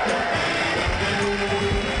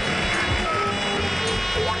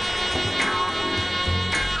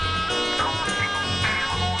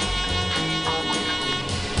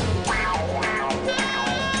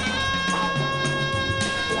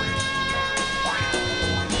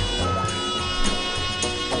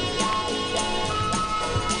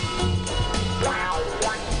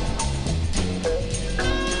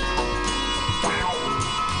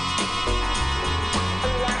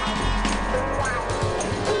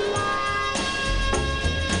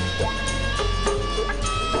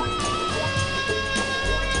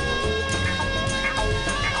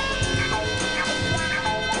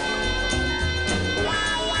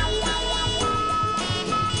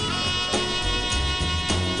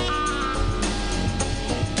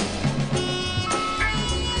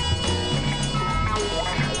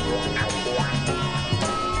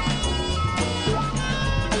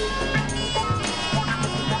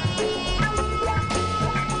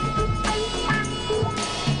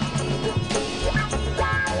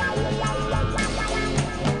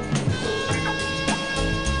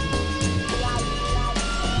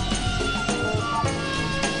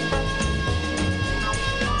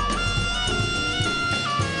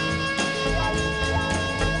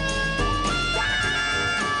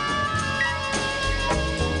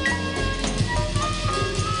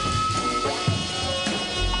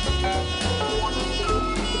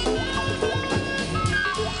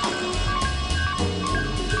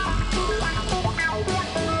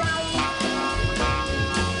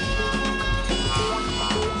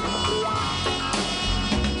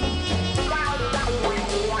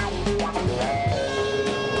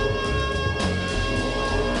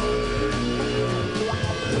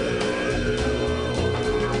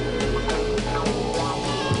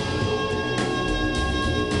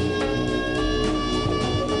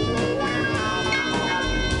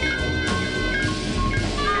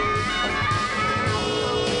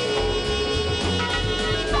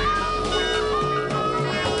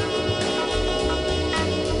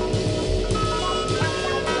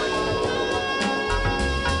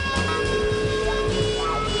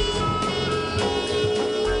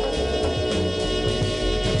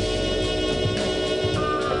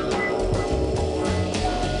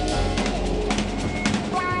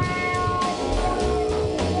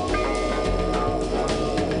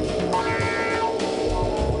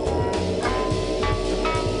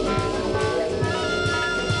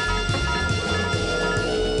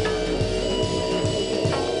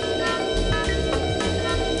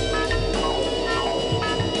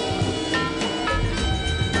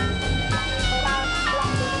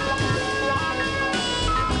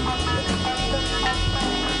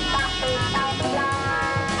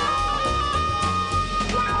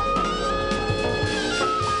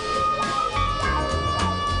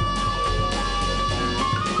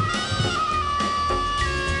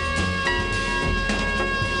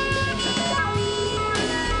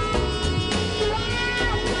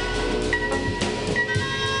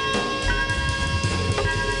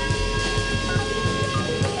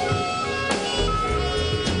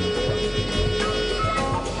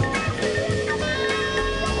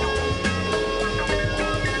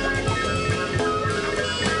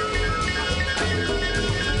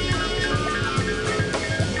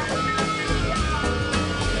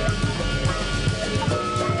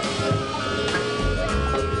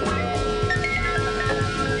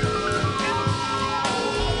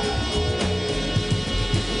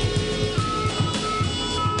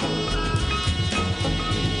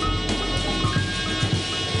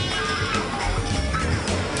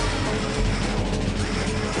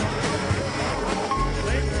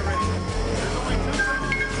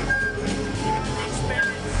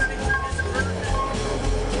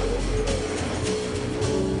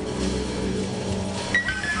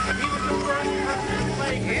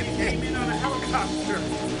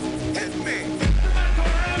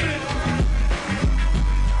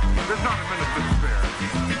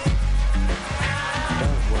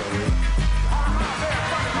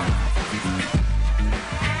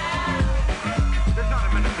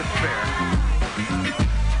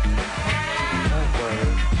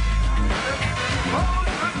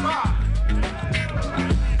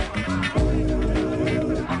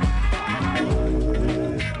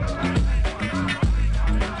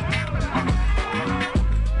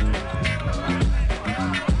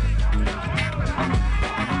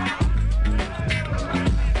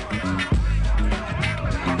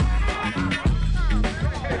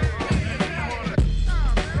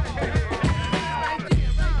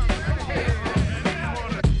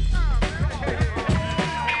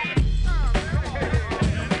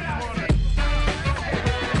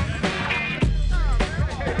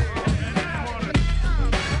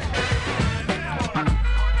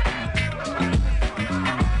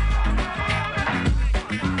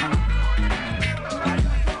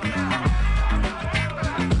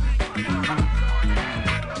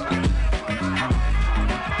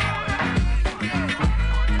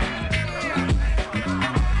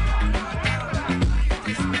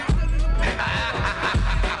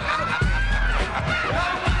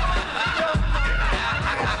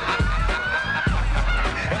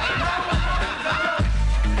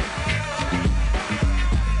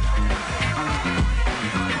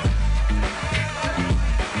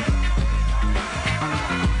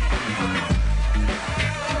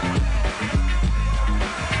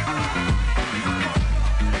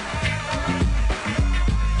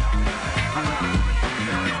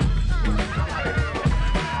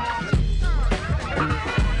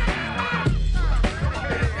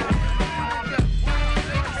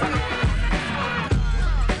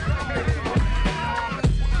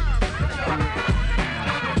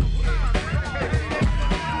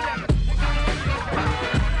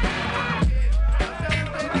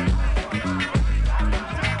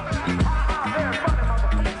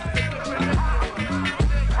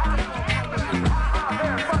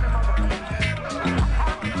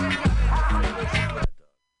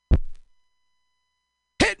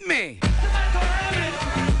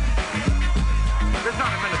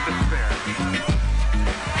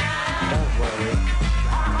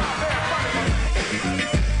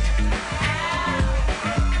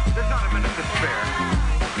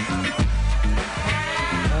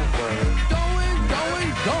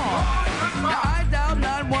 Now I dialed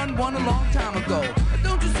 911 a long time ago.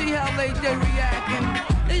 Don't you see how late they're reacting?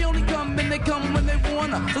 They only come and they come when they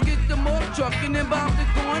wanna. So get them off truck and then bomb the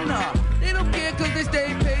corner. They don't care cause they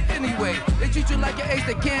stay paid anyway. They treat you like an ace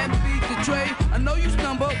that can't beat the trade. I know you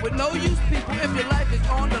stumble with no use people. If your life is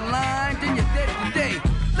on the line, then you're dead today.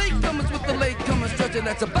 Latecomers with the latecomers stretcher.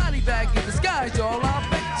 That's a body bag in disguise, y'all. I'll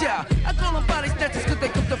bet ya. I call them body snatchers cause they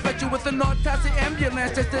come to fetch you with an autopsy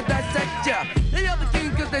ambulance just to dissect ya. They are the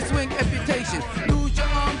king cause they swing amputation. Lose your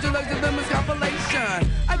arms, your legs, and limbs compilation.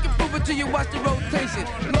 I can prove it to you, watch the rotation.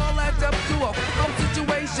 It all adds up to a f***ing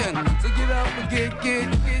situation. So get up and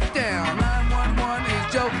get down. 911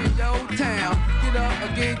 is joking your town. Get up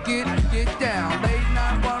and get down. Late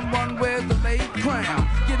 911, where's the late crown?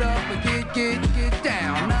 Get up and get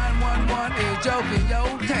down. 911 is joking your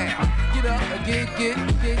town. Get up and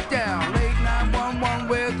get down. Late 911,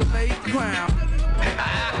 where's the late crown?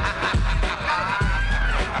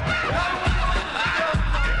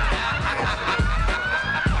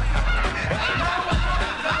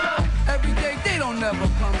 Every day they don't never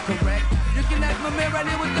come correct. You can ask my man right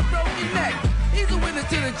here with the broken neck. He's a witness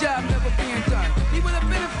to the job never being done. He would have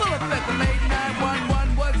been in full effect. The late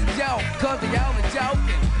 911 was a joke, cause they all are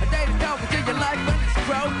joking. A day to talk until your life when it's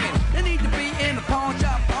broken. They need to be in the pawn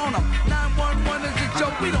shop on them. 911 is a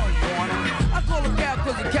joke, we don't want them. I call a cow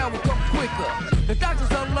cause the cow will come quicker. The doctors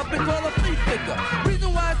huddle up and call a flea flicker. Reason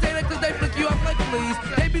why I say that cause they flick you off like fleas.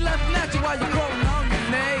 They be laughing at you while you're crawling on your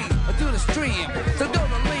knees. Or to the stream, so go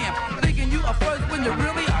to limb. Thinking you are first when you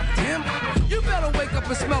really are dim. You better wake up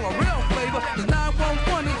and smell a real flavor. Cause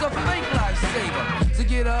 911 is a fake lifesaver. So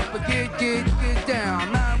get up and get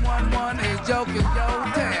down. 911 is joking your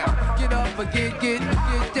town. Get up and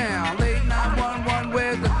get down. Late 911,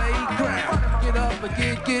 where's the late crown? Get up and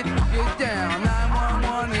get down.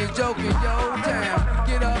 911 is joking your town.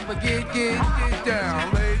 Get up and get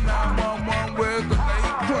down. Late 911, where's the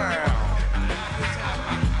late crown?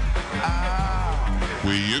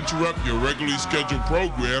 We interrupt your regularly scheduled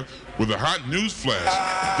program with a hot news flash.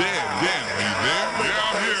 Dan, are you there? Yeah,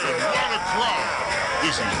 I'm here. What a crowd.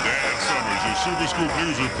 This is Dan Summers, your Super Scoop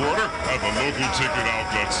News reporter at the local ticket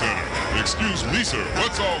outlet center. Excuse me, sir,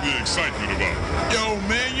 what's all the excitement about? Yo,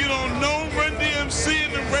 man, you don't know Run DMC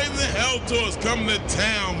and the Raising Hell Tours coming to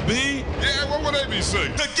town, B? Yeah, what would they be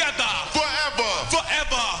saying? Together, forever,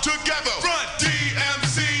 together, Run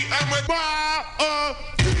DMC and with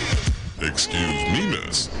Excuse me,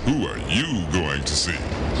 miss. Who are you going to see?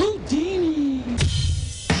 Houdini.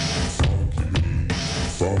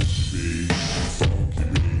 Funky.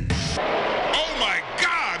 Oh my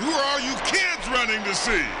God! Who are all you kids running to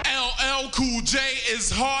see? LL Cool J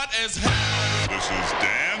is hard as hell. This is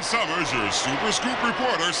Dan Summers, your Super Scoop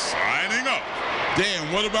reporter, signing up.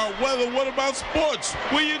 Dan, what about weather? What about sports?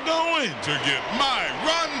 Where you going? To get my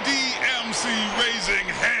Run DMC Raising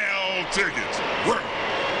Hell tickets. Where?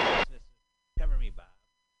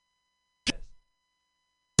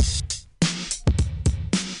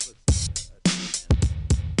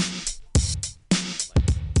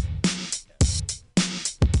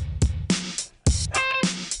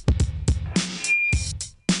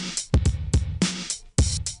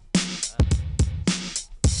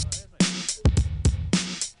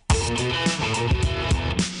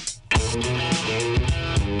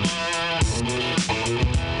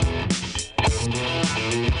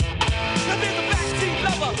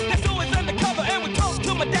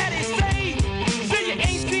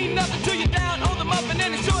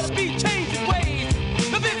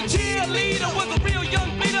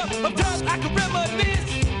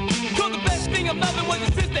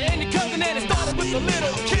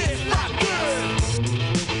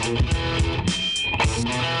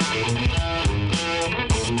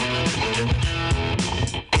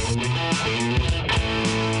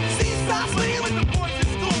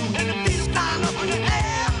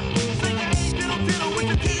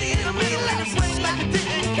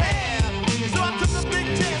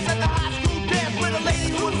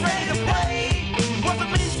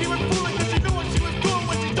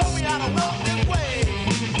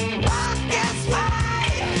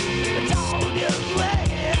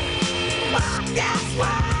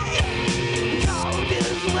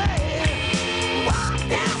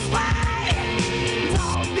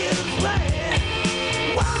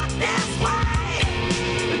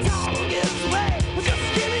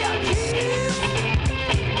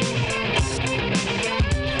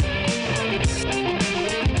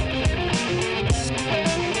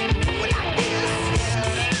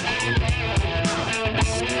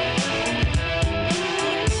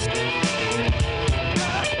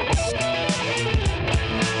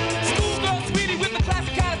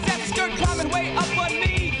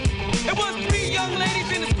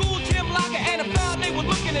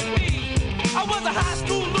 was a high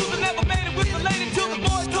school loser, never made it with the lady till the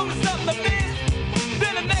boy told me something to miss.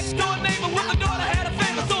 Then the next door neighbor with the daughter had a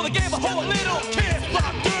favor, so they gave a whole little kiss.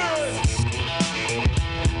 Rock girls.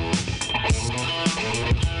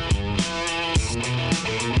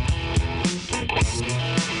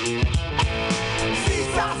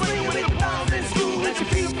 Seesaw swinging with the balls in school, let your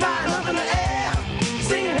feet fly up in the air.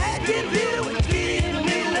 Singing hat did little with the kid in the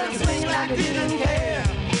middle of the swing like I didn't care.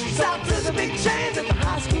 South took a big chance at the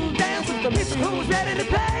high school dance with the mister who was ready to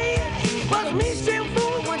play. Was me still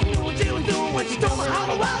fooling when she knew what she was doing when she told me how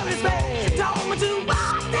the world is made. She told me to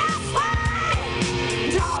walk this way,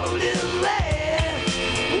 talk this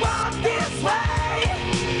way, walk this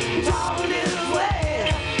way, talk this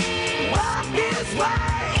way, walk this way,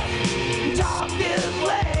 talk this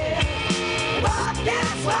way, walk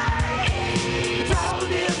this way, talk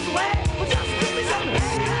this way. Well, just give me some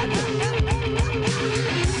hand.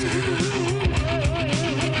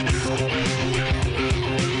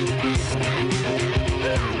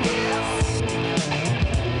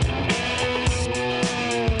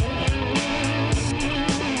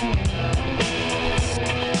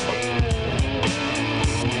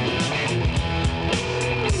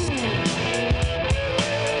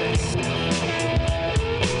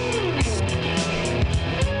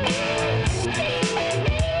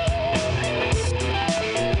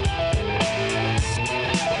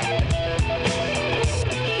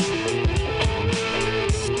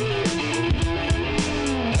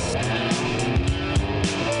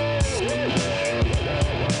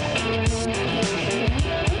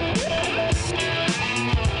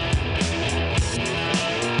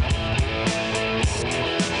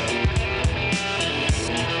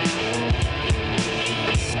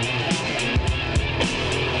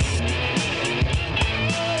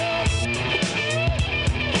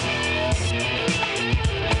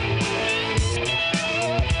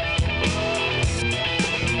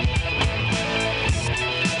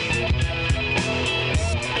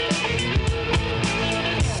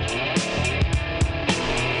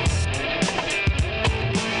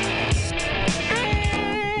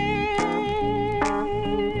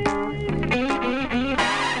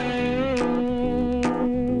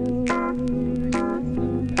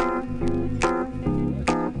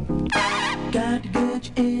 Got to get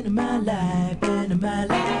you into my life, into my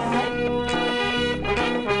life.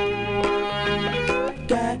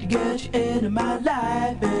 Got to get you into my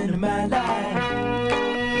life, into my life.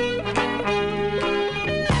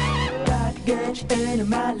 Got to get you into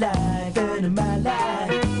my life, into my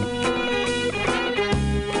life.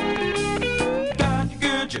 Got to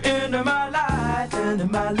get you into my life, into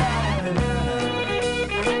my life.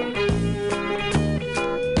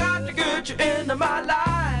 Got to get you into my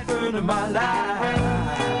life, into my life.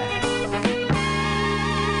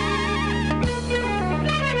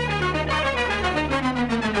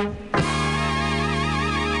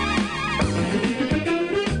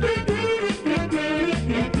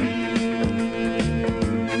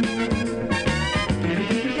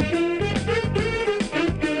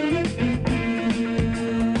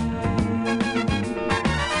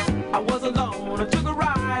 I was alone, I took a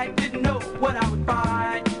ride, didn't know what I would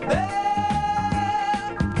find. There,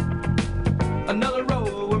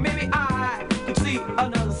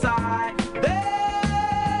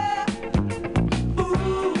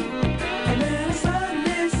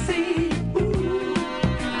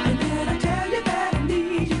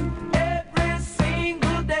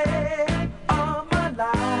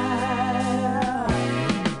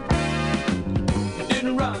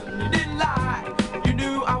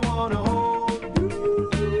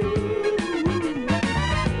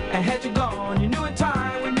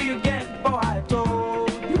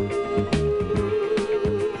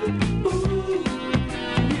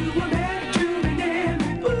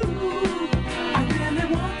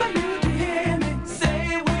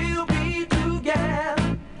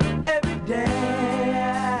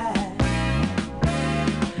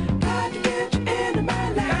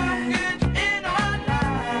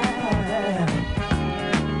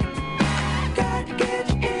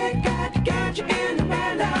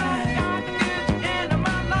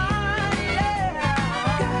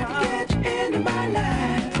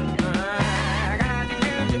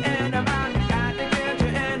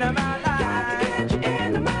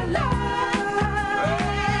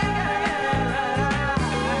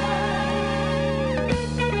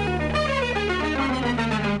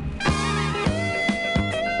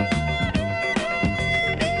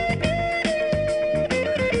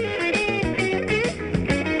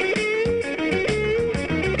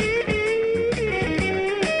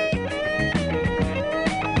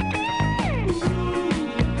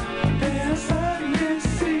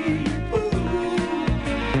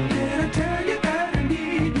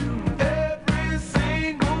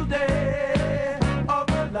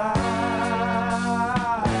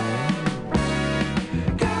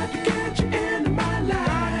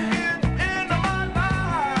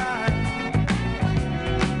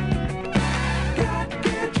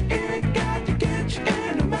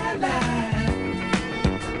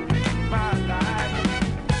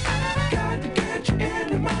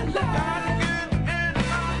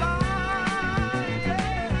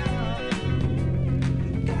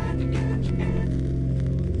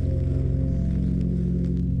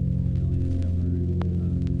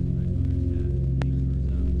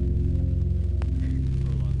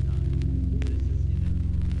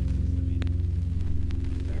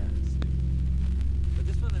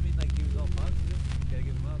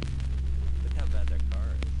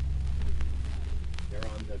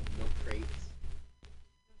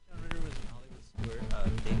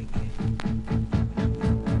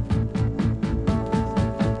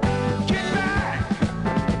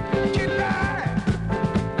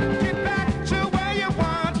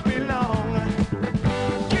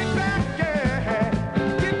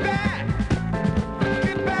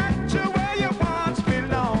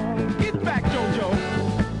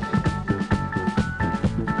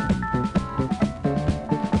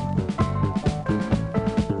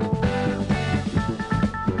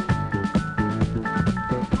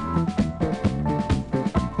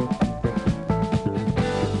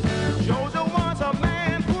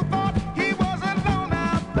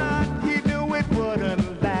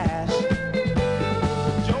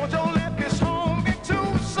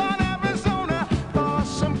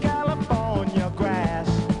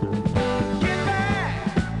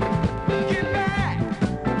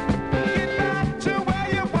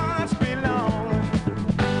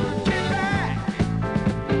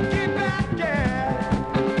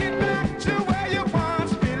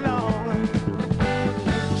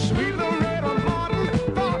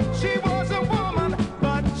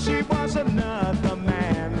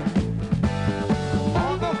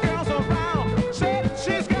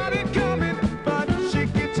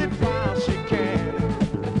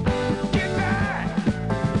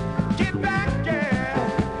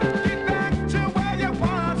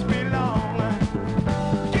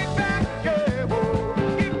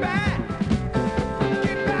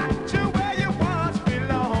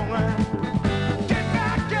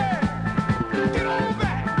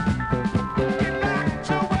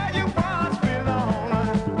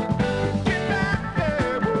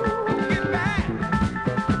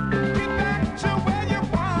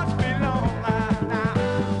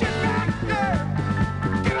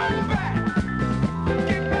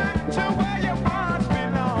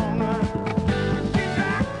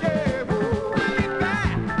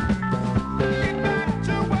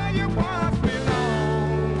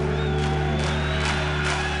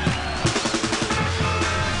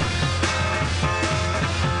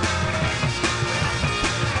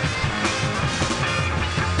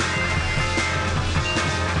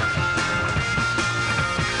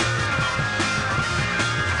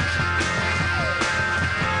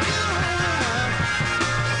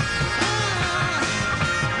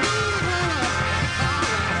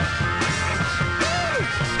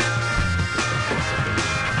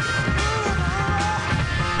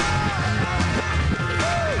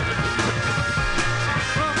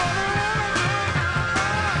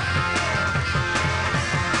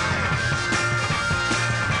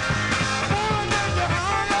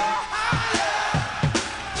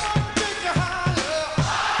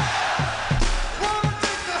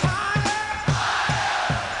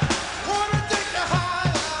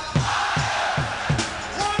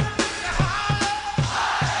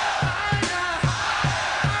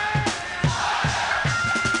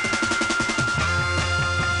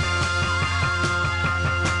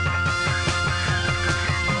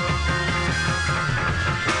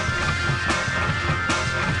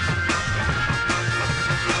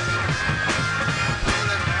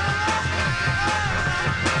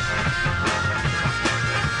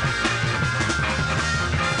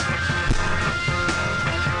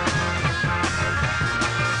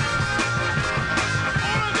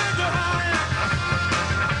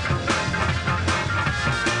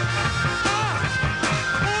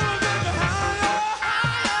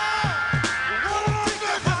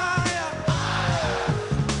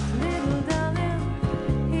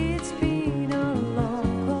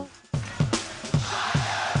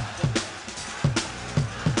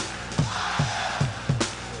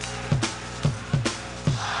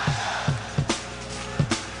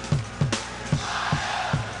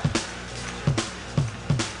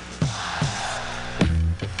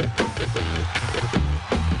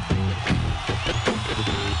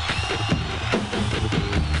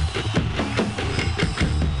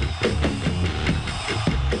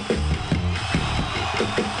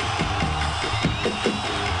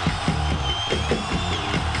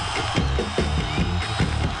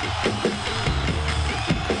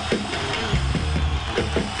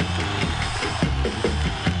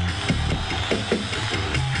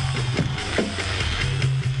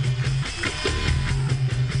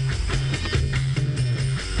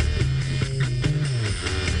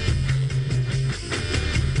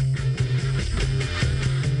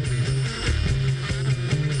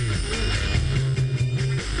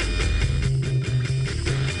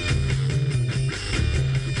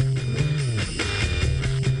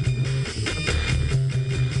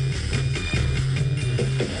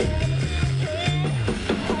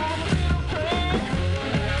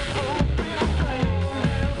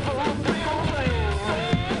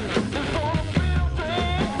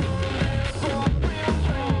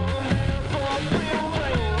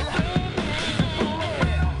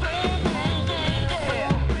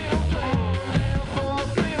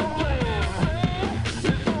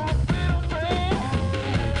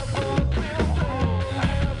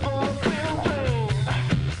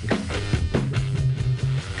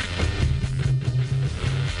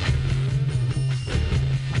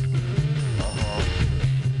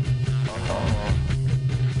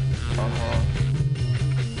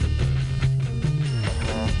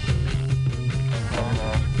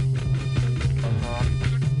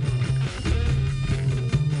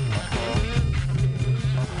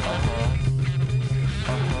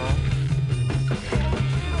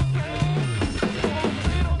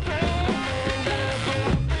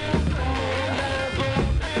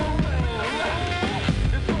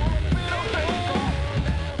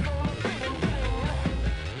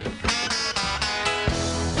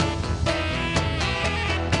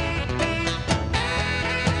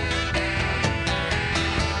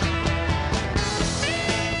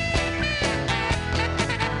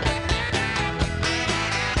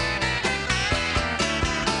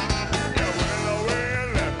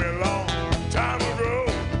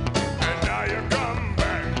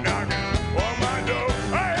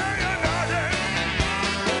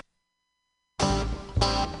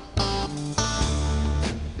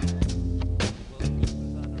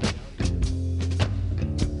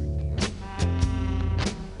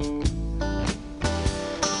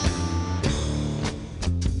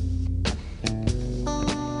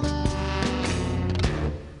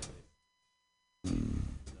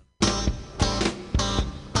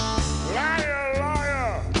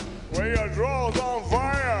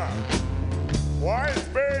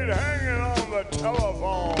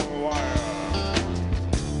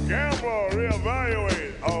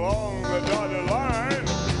 reevaluate along the dotted line.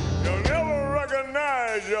 You'll never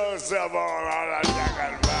recognize yourself on a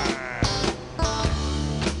second line.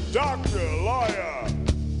 Doctor, lawyer,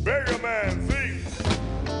 beggar man, thief.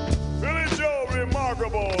 Billy Joe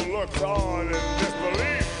Remarkable looks on in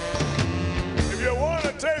disbelief. If you want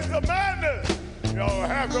to taste the madness, you'll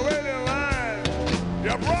have to wait in line.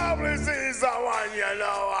 You probably see someone you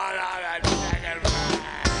know on a second line.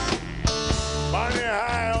 Money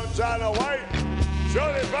high on China White,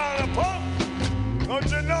 sure they found a pump. Don't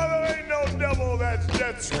you know there ain't no devil that's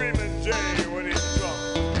just screaming Jay when he's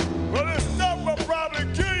drunk? Well, this stuff will probably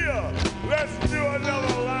kill you. Let's do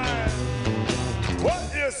another line. What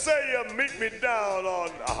you say you meet me down on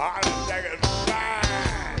a hot second line?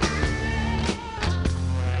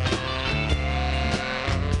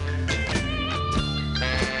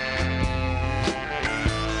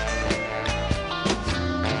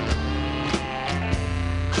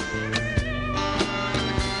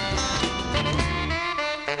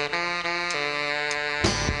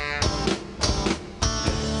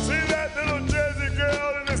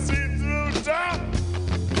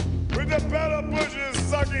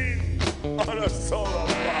 On a solo pop.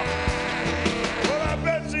 Well, I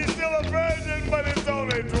bet she's still a virgin, but it's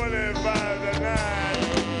only 25 to 9.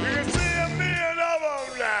 You can see a million of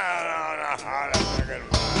them down on a hot second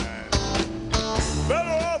line.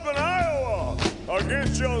 Better off in Iowa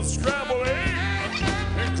against your scrambled egg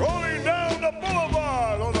and crawling down the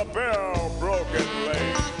boulevard on a pair of broken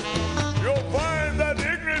legs. You'll find that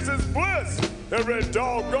ignorance is bliss every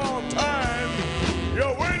doggone time.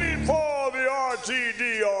 You're waiting for the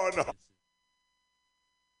RTD on.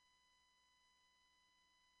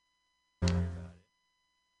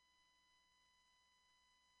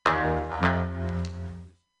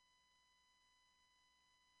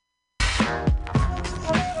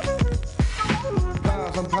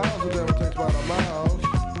 Pounds and pounds of them it takes about a mile.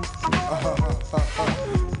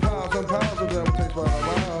 Pounds and pounds of them it takes about a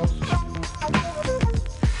mile.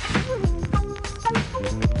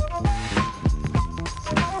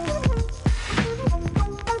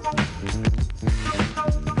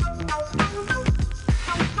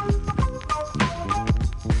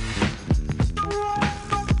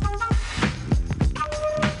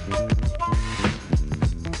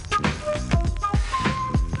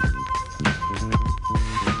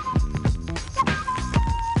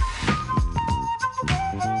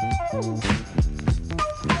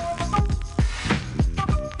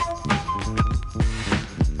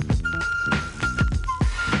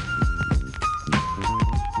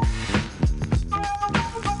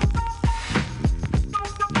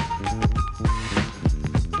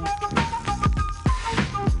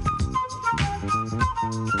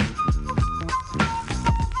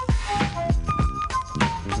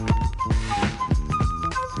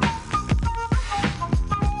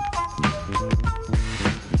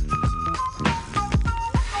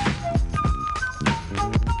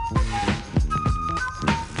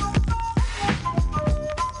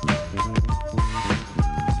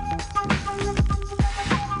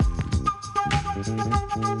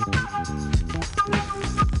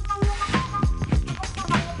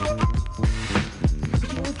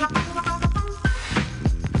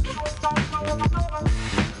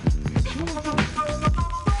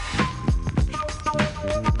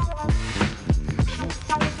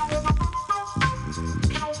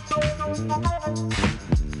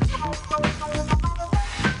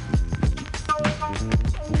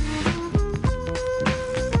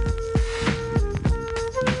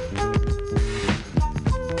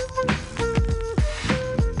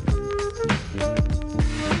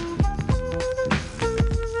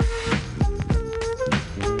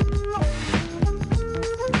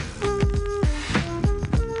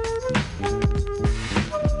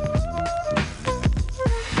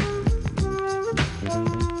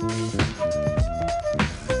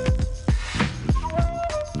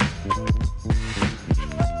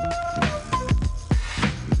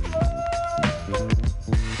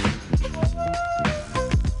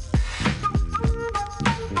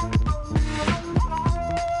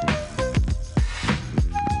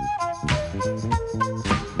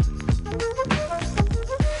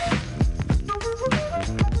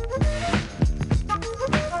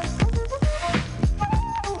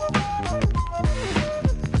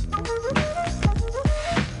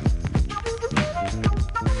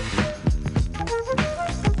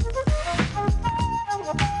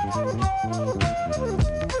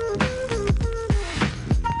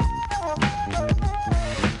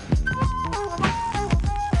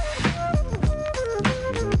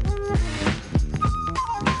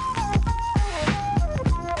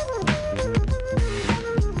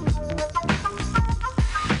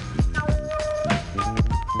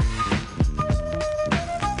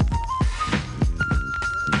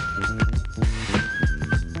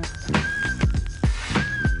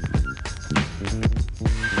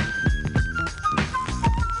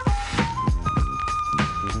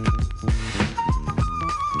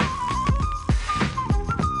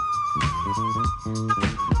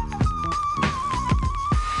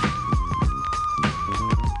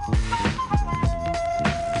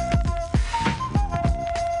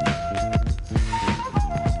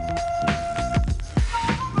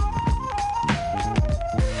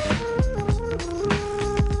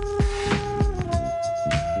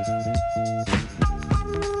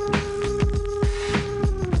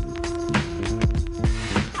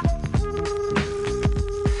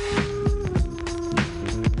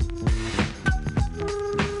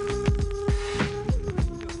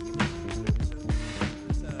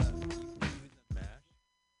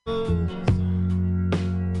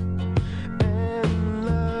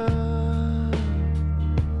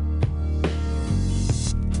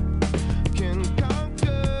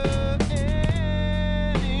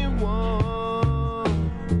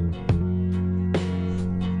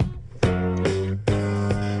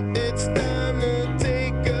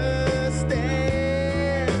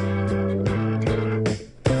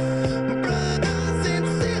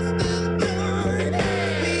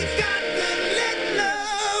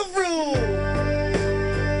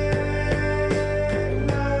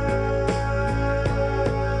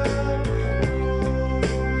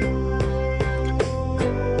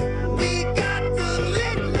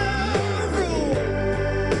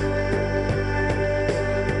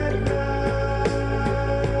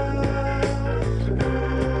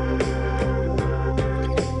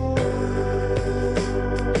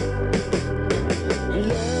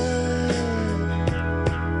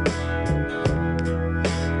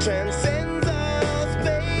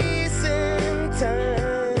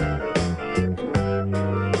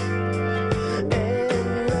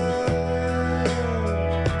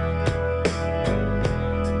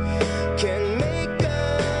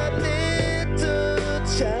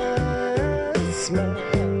 more.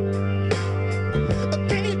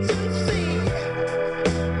 Can't you see?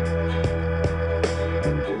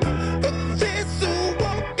 This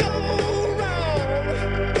won't go wrong.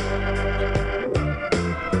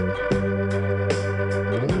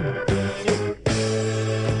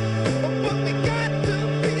 But we got to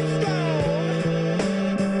be strong.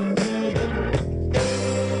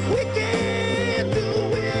 We can't do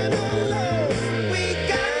it alone. We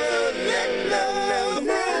got to let love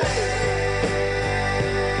rule.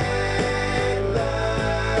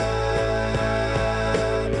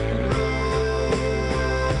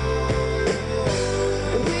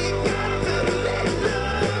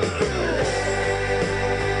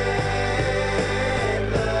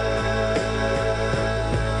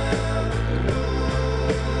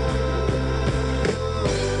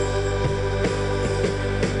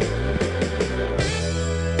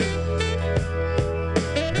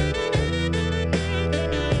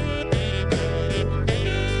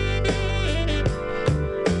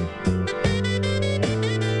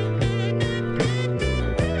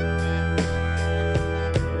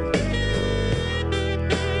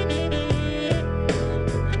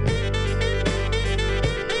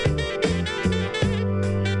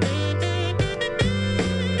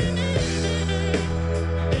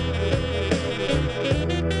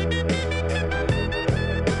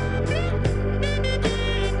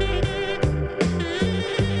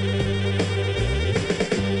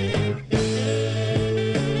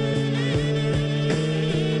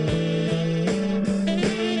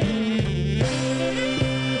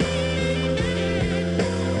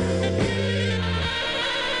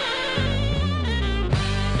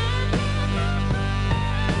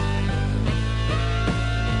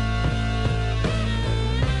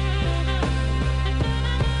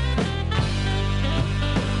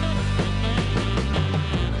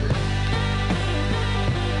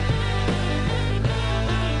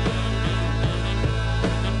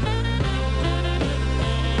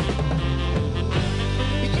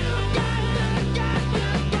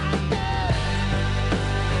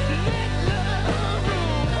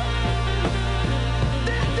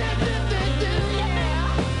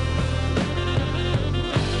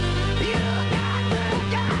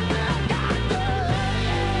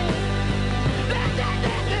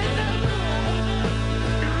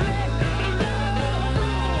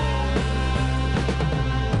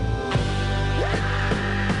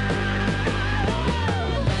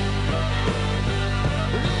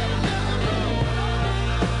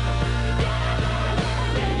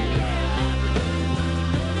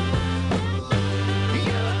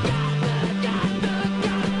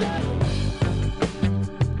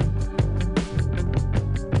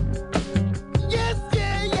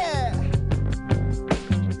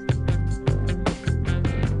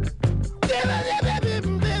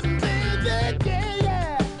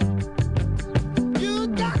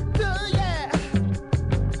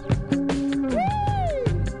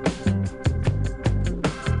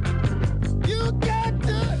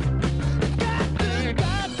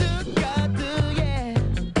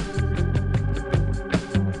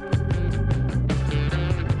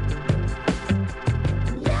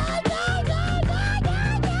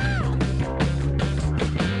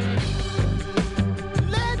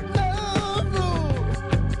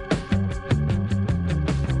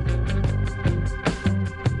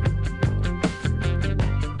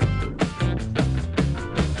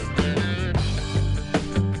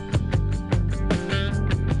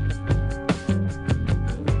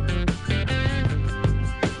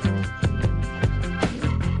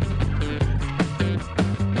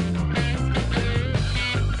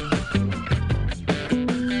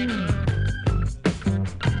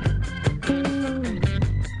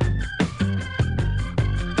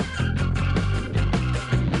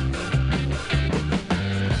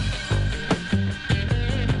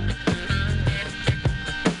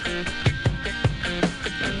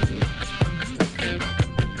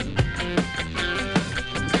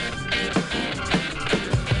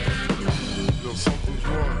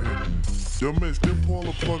 Yo, Miss, give Paul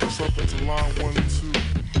a plug us up into line 1 and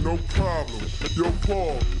 2. No problem. Yo,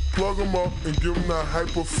 Paul, plug him up and give him that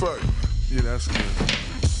hype effect. Yeah, that's good.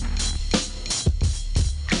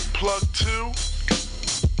 Plug 2.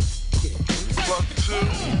 Plug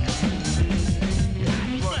 2.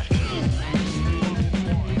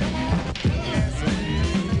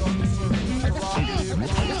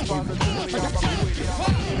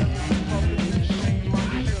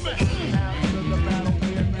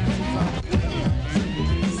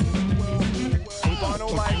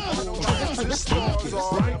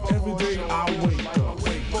 Right every day I wake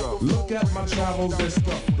up, look at my my travels, they're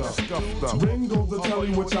scuffed up. Ring goes the telly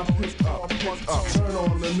which I pick up. Turn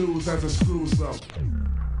on the news as it screws up.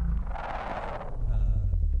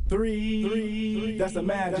 Three, that's a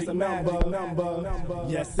magic number.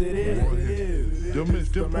 Yes, it is. Yo, Miss,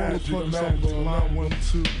 give Paul a plug something to line 1,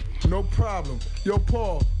 2. No problem. Yo,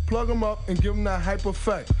 Paul, plug him up and give him that hype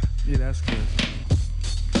effect. Yeah, that's good.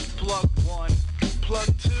 Plug 1, plug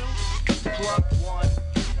 2, plug 1,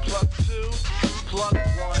 plug 2, plug 1,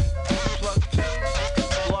 plug 2,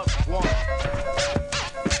 plug 1.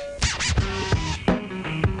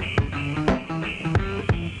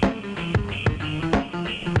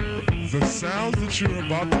 The sounds that you're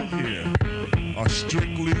about to hear are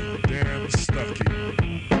strictly damn Stucky.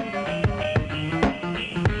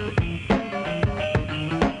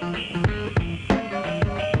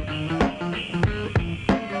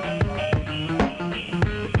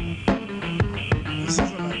 This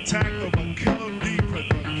is an attack of a killer bee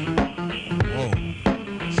production. Whoa.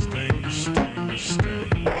 Sting.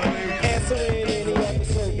 Answering any other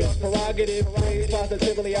service, prerogative, praise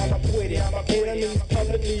positively, I'm acquitted. Enemies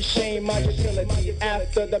publicly shame my utility.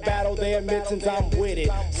 After the battle, they admit since I'm with it.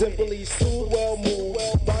 Simply soothe, well moved,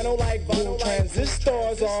 vinyl like glue.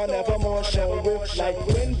 Transistors are nevermore shown with like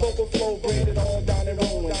wind, vocal flow, bring it all down in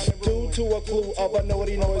ruins. Due to a clue of a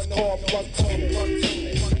naughty noise called plug tuning.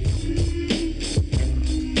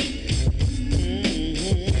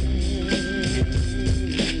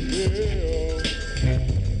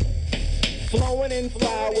 Flowing in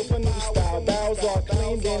flower with a new style. Barrels are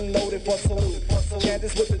cleaned and loaded for salute.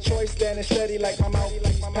 Chanters with the choice standing steady like my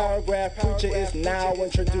mouthpiece. Paragraph preacher is now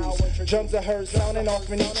introduced. Drums are heard sounding off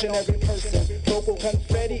from each and every person. Vocal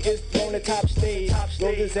confetti is thrown at top stage.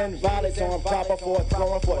 Roses and violets on proper for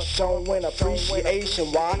throwing for showing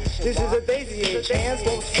appreciation. Why? This is a daisy age. Hands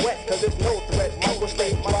don't sweat cause there's no threat. Michael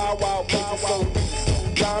stay dry while places so loose.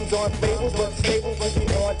 Rhymes on fables, but stables will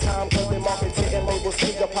be on time cause they market it and labels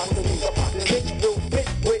speak apocalypse. The stitch will fit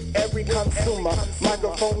with every consumer.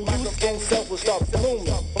 Microphone use and sales will start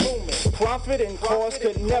blooming. Profit and cost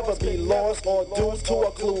could never be lost or due to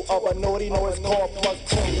a clue of a naughty noise called plug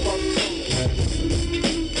tuning.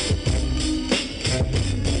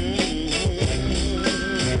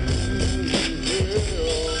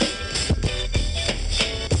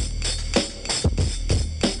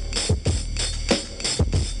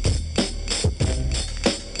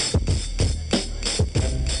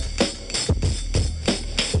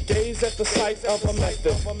 At the sight of a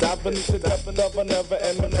method, dive beneath the depth of a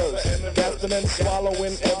never-ending thirst, gasping and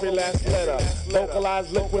swallowing every last letter.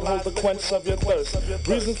 Vocalized liquid holds the quench of your thirst.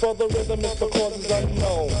 Reason for the rhythm is the cause is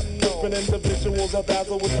unknown. Different individuals are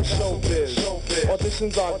dazzled with the showbiz.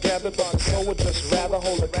 Auditions are gathered, but the soul would just rather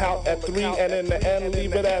hold a count at 3 and in the end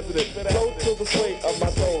leave it as it is. Flow to the sway of my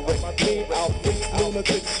soul ring. Me, outbeat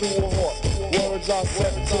lunatics who are hot. Words are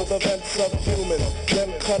set to the vents of humans,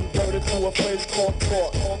 then converted to a phrase called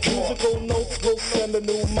talk. Musical notes will send a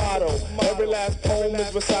new motto. Every last poem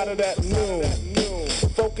is recited at noon.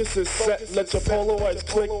 Focus is set, let your Polaroids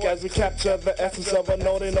click as we capture the essence of a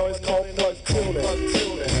naughty noise called plug tuning.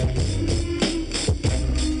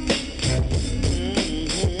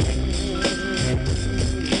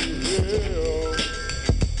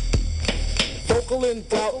 Vocal in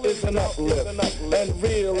doubt is an uplift, and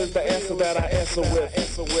real is the answer that I answer with.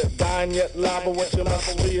 Dying yet live, but what you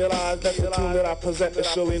must realize that the tune that I present is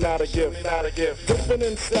surely not a gift. Different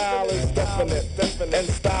in style is definite, and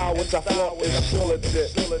style which I flaunt is sure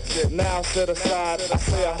legit. Now set aside, I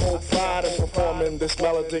say I hold pride in performing this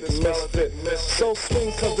melodic misfit. So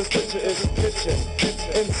swing cause this picture is pitching.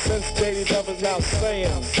 Incense JD Dove is now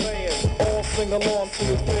saying, all sing along to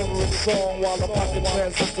his favorite song while the pocket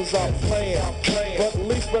transistors are playing. But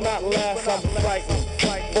least but not last, I'm frightened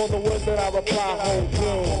for the words that I reply hold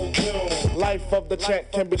doom. Life of the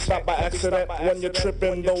chant can be stopped by accident when you're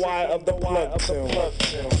tripping the wire of the plug tune.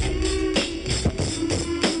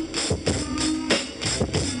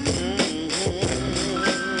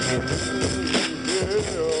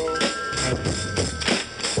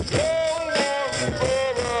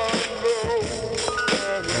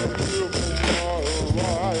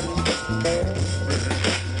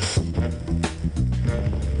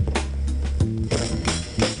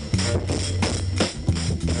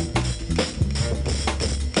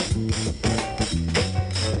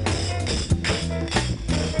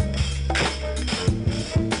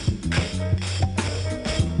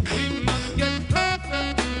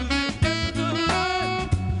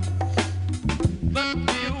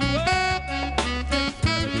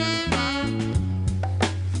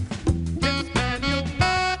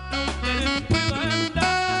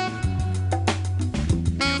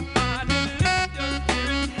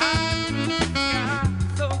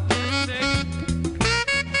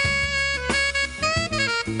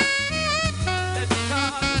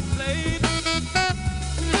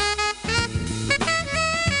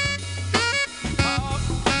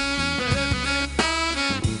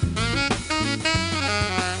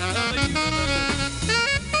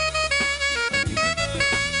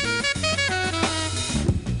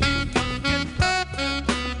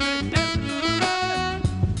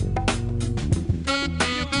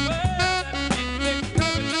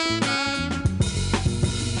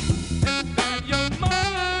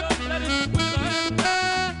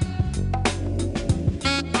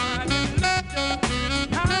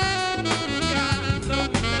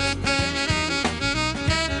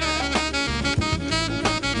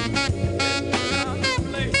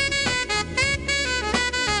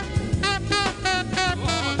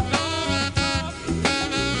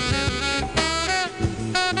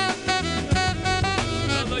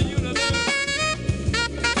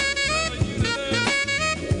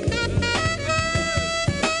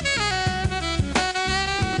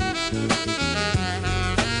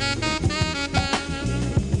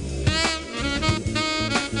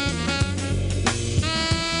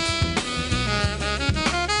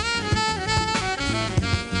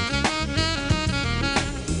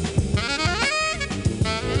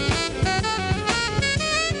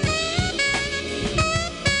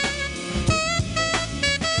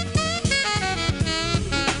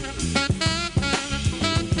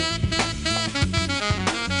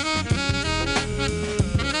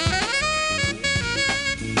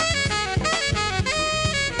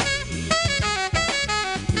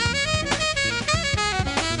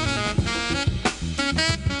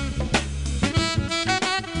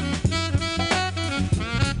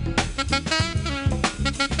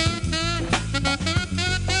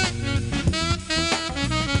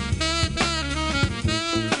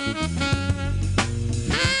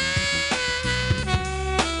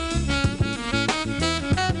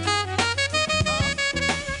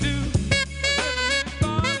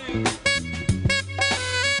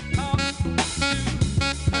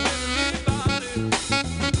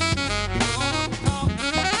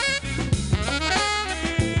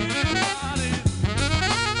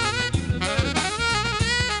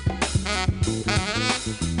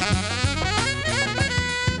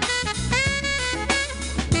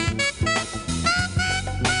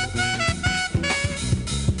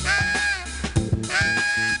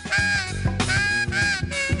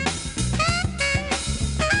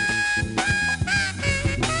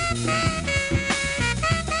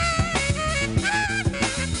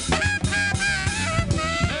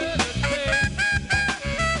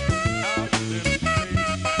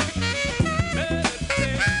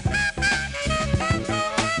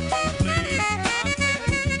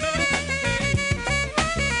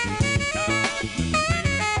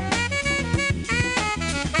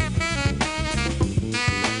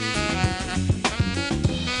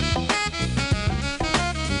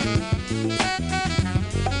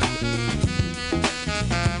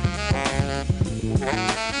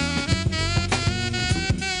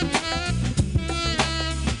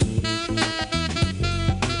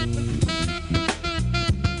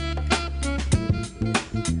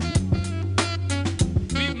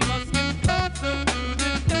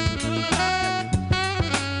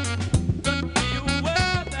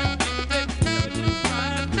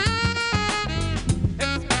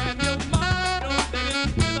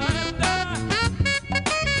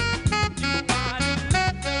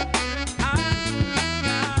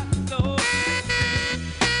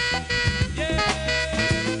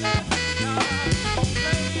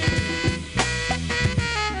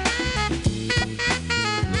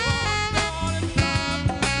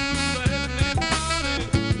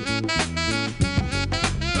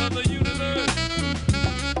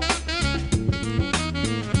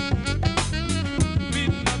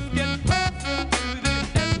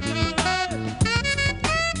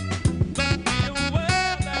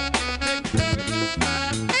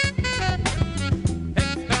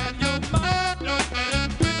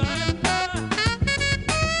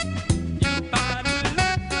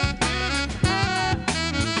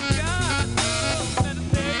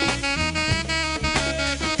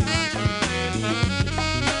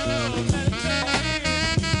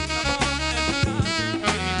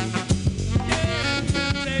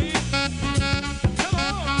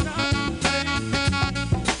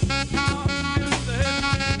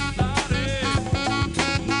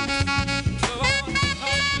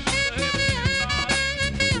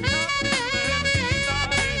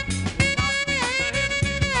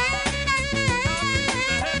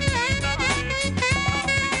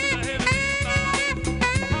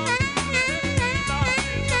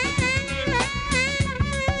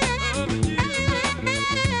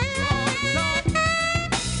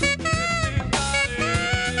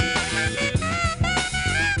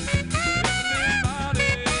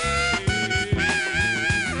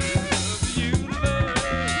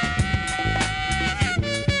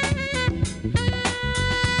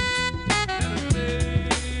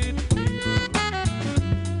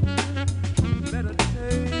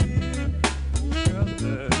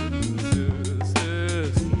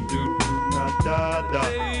 da.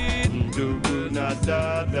 Do do na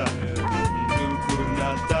da da. Do do na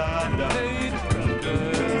da da. Do do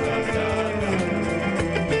na da da.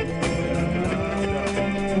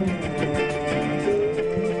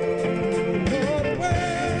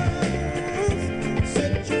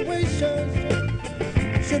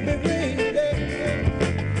 Should be rated X,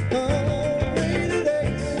 rated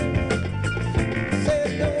X.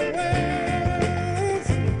 Said the world's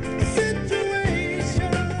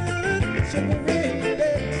situation should be rated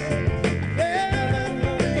X,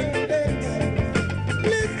 rated X.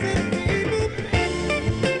 Listen, people.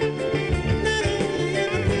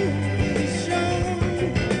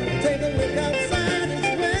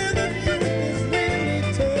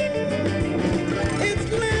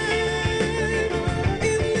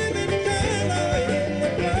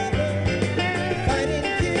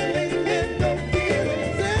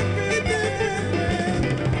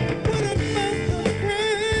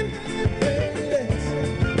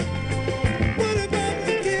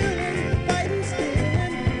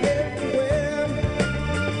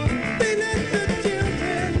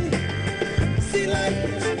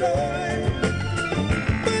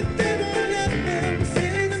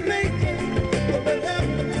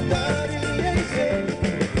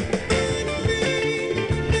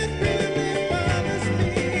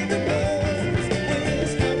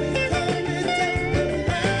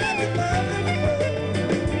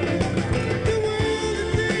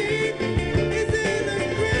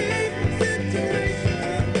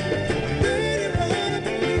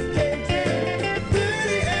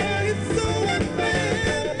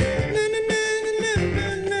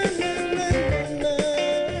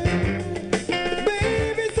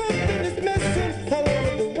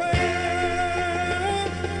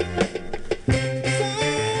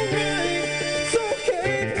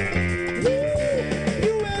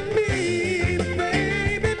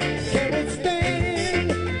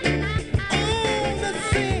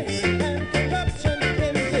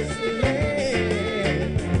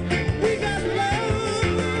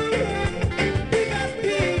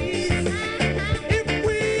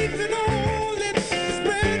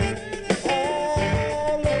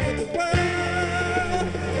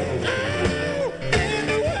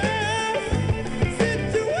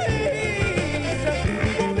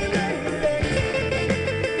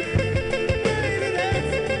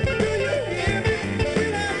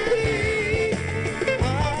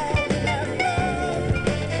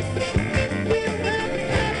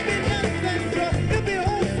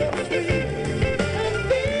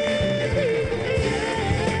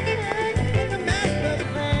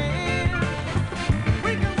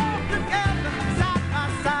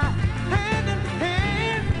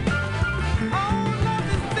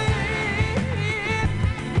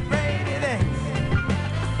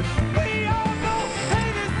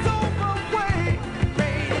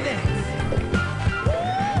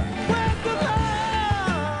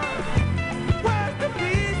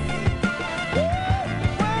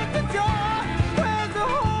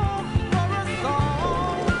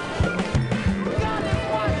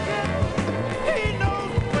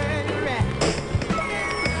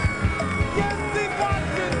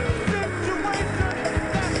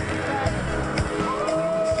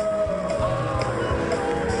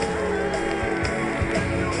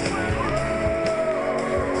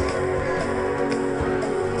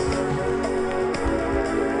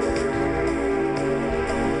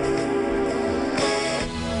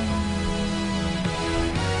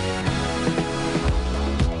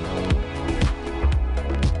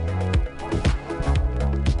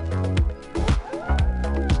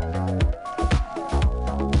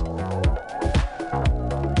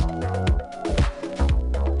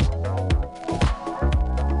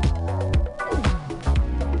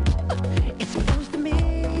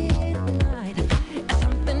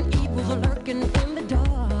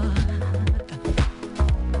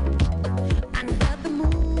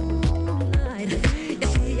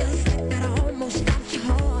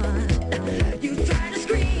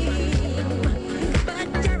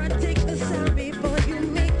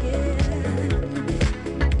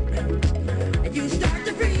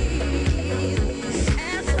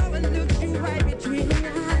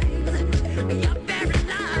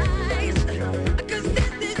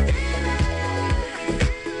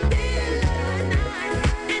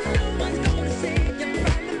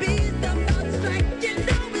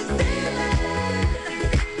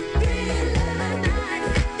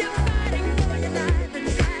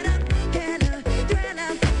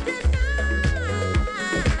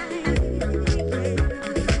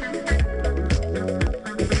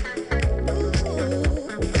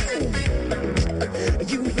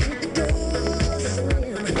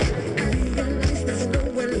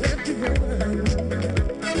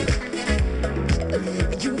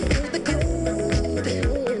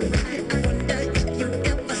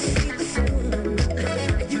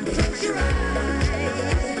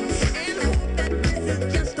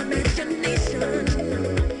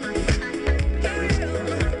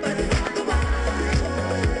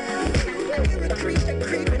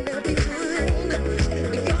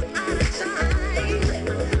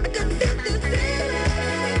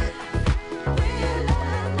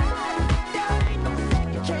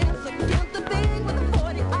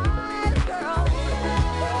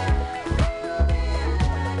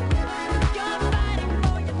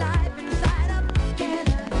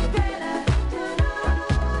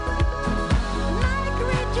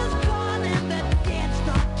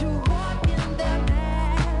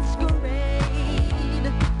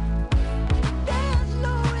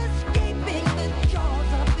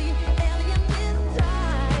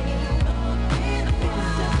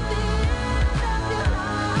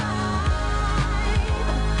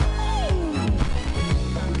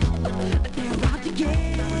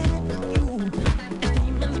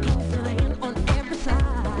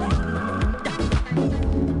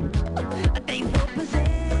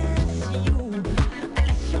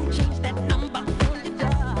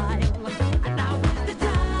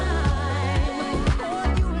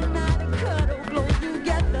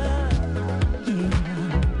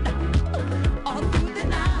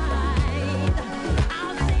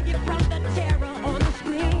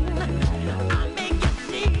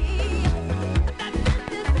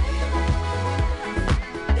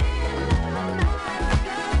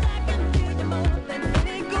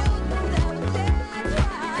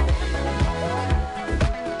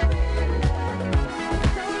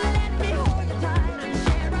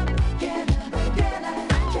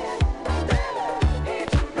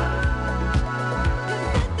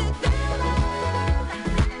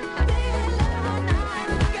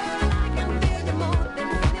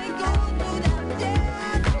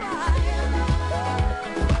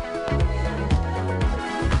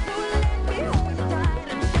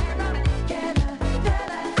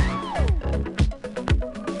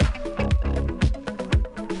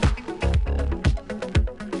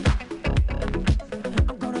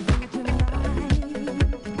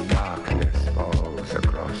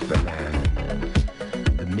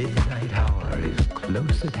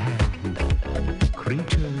 sand.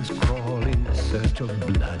 Creatures crawl in search of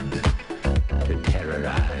blood to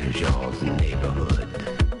terrorize your neighborhood.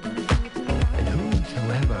 And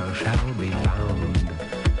whosoever shall be found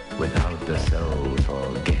without the soul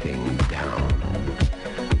for getting down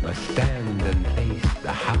must stand and face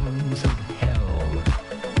the hounds of hell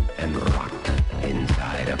and rot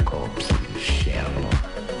inside a corpse's shell.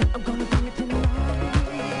 I'm gonna bring it to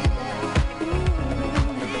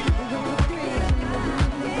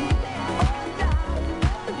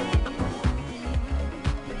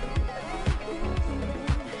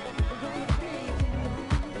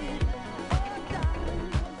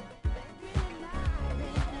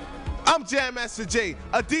I'm Jam Master Jay.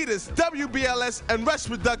 Adidas, WBLS, and Rush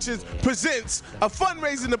Productions presents a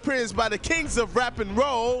fundraising appearance by the Kings of Rap and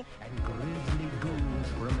Roll.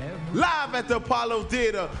 Live at the Apollo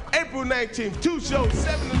Theater, April 19th, 2 shows,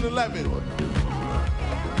 7 and 11.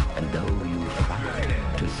 And though you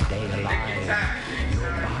fight to stay alive,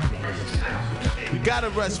 your body starts We gotta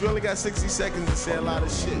rush. We only got 60 seconds to say a lot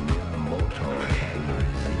of shit.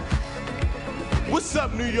 What's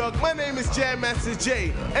up, New York? My name is Jam Master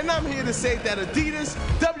Jay, and I'm here to say that Adidas,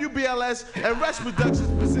 WBLS, and Rush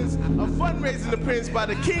Productions presents a fundraising appearance by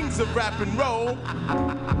the Kings of Rap and Roll.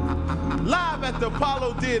 Live at the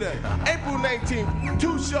Apollo Theater, April 19th,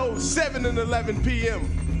 2 shows, 7 and 11 p.m.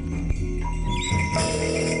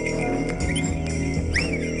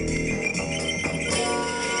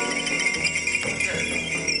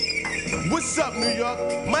 What's up, New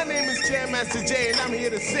York? My name is Jam Master Jay, and I'm here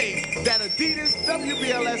to say that Adidas,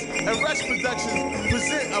 WBLS, and Rush Productions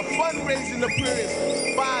present a fundraising appearance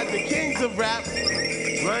by the Kings of Rap,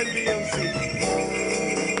 Run DMC.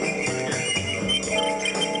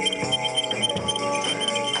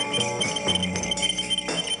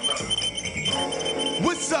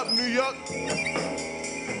 What's up, New York?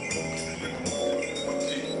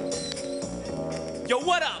 Yo,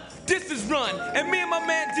 what up? This is Run, and me and my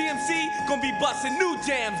man DMC gonna be busting new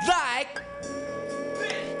jams like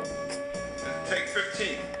Take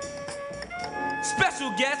 15.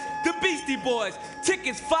 special guest, the Beastie Boys.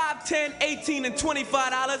 Tickets $5, $10, $18, and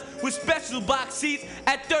 $25 with special box seats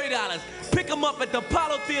at $30. Pick them up at the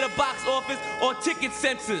Apollo Theater box office or Ticket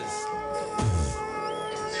Centers.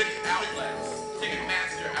 Ticket outlets.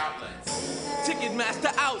 Ticketmaster outlets.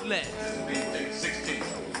 Ticketmaster outlets. 16.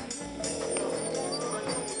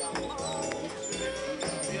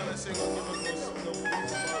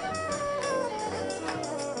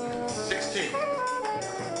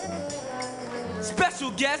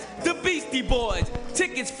 Special guest, the Beastie Boys.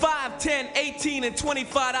 Tickets $5, $10, $18, and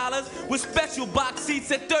 $25 with special box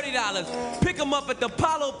seats at $30. Pick them up at the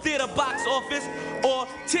Apollo Theater box office or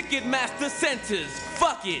Ticketmaster Centers.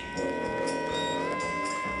 Fuck it.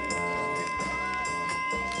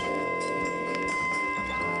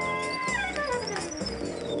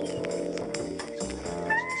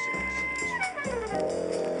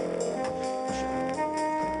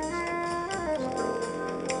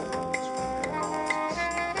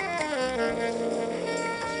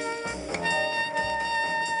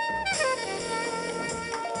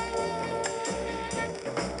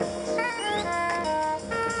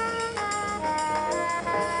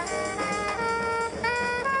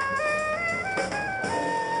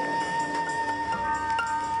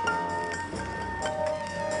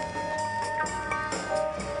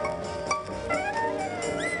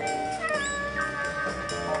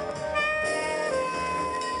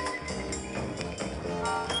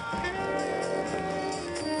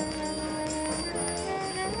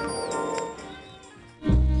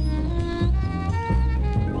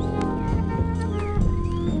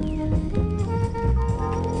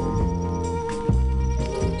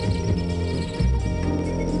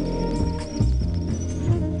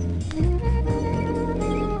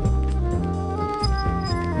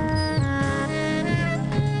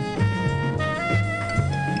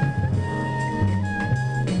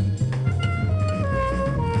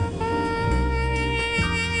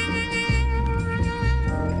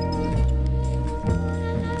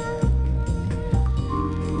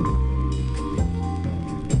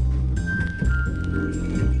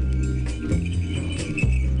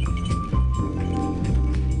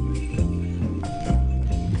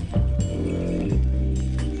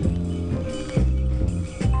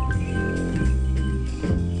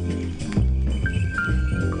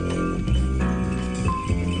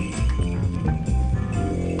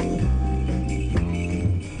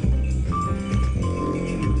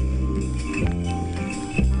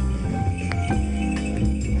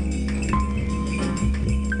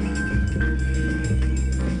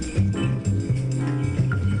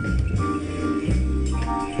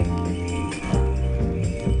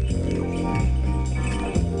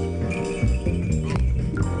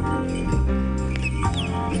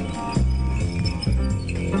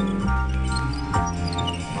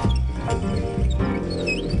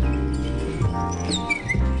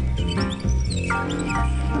 Thank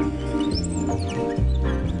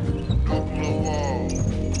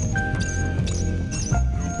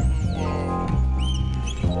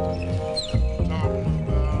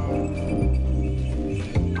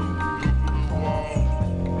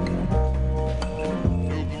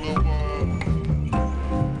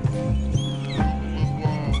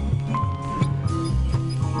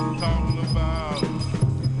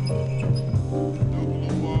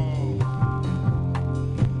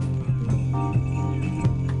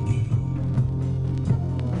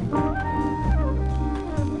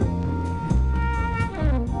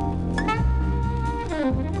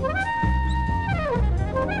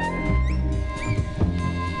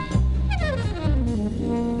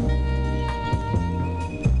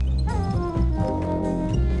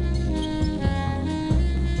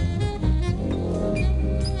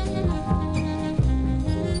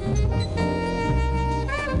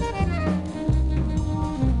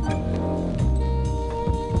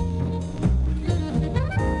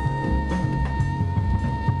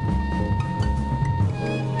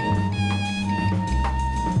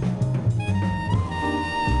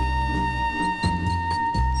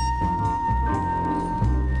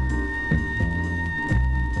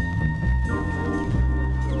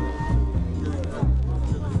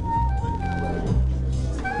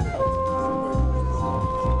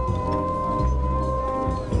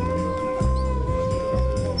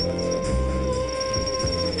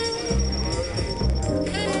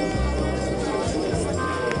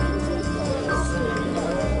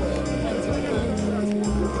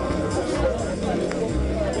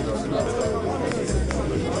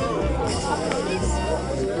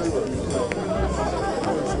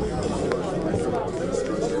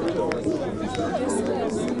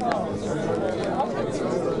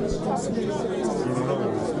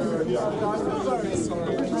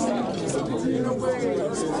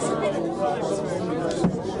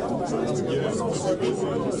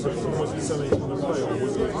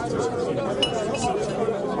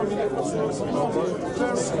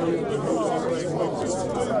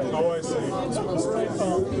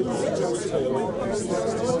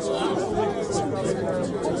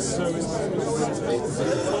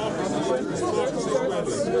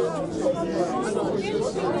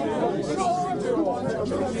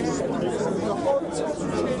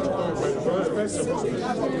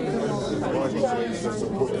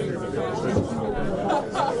you.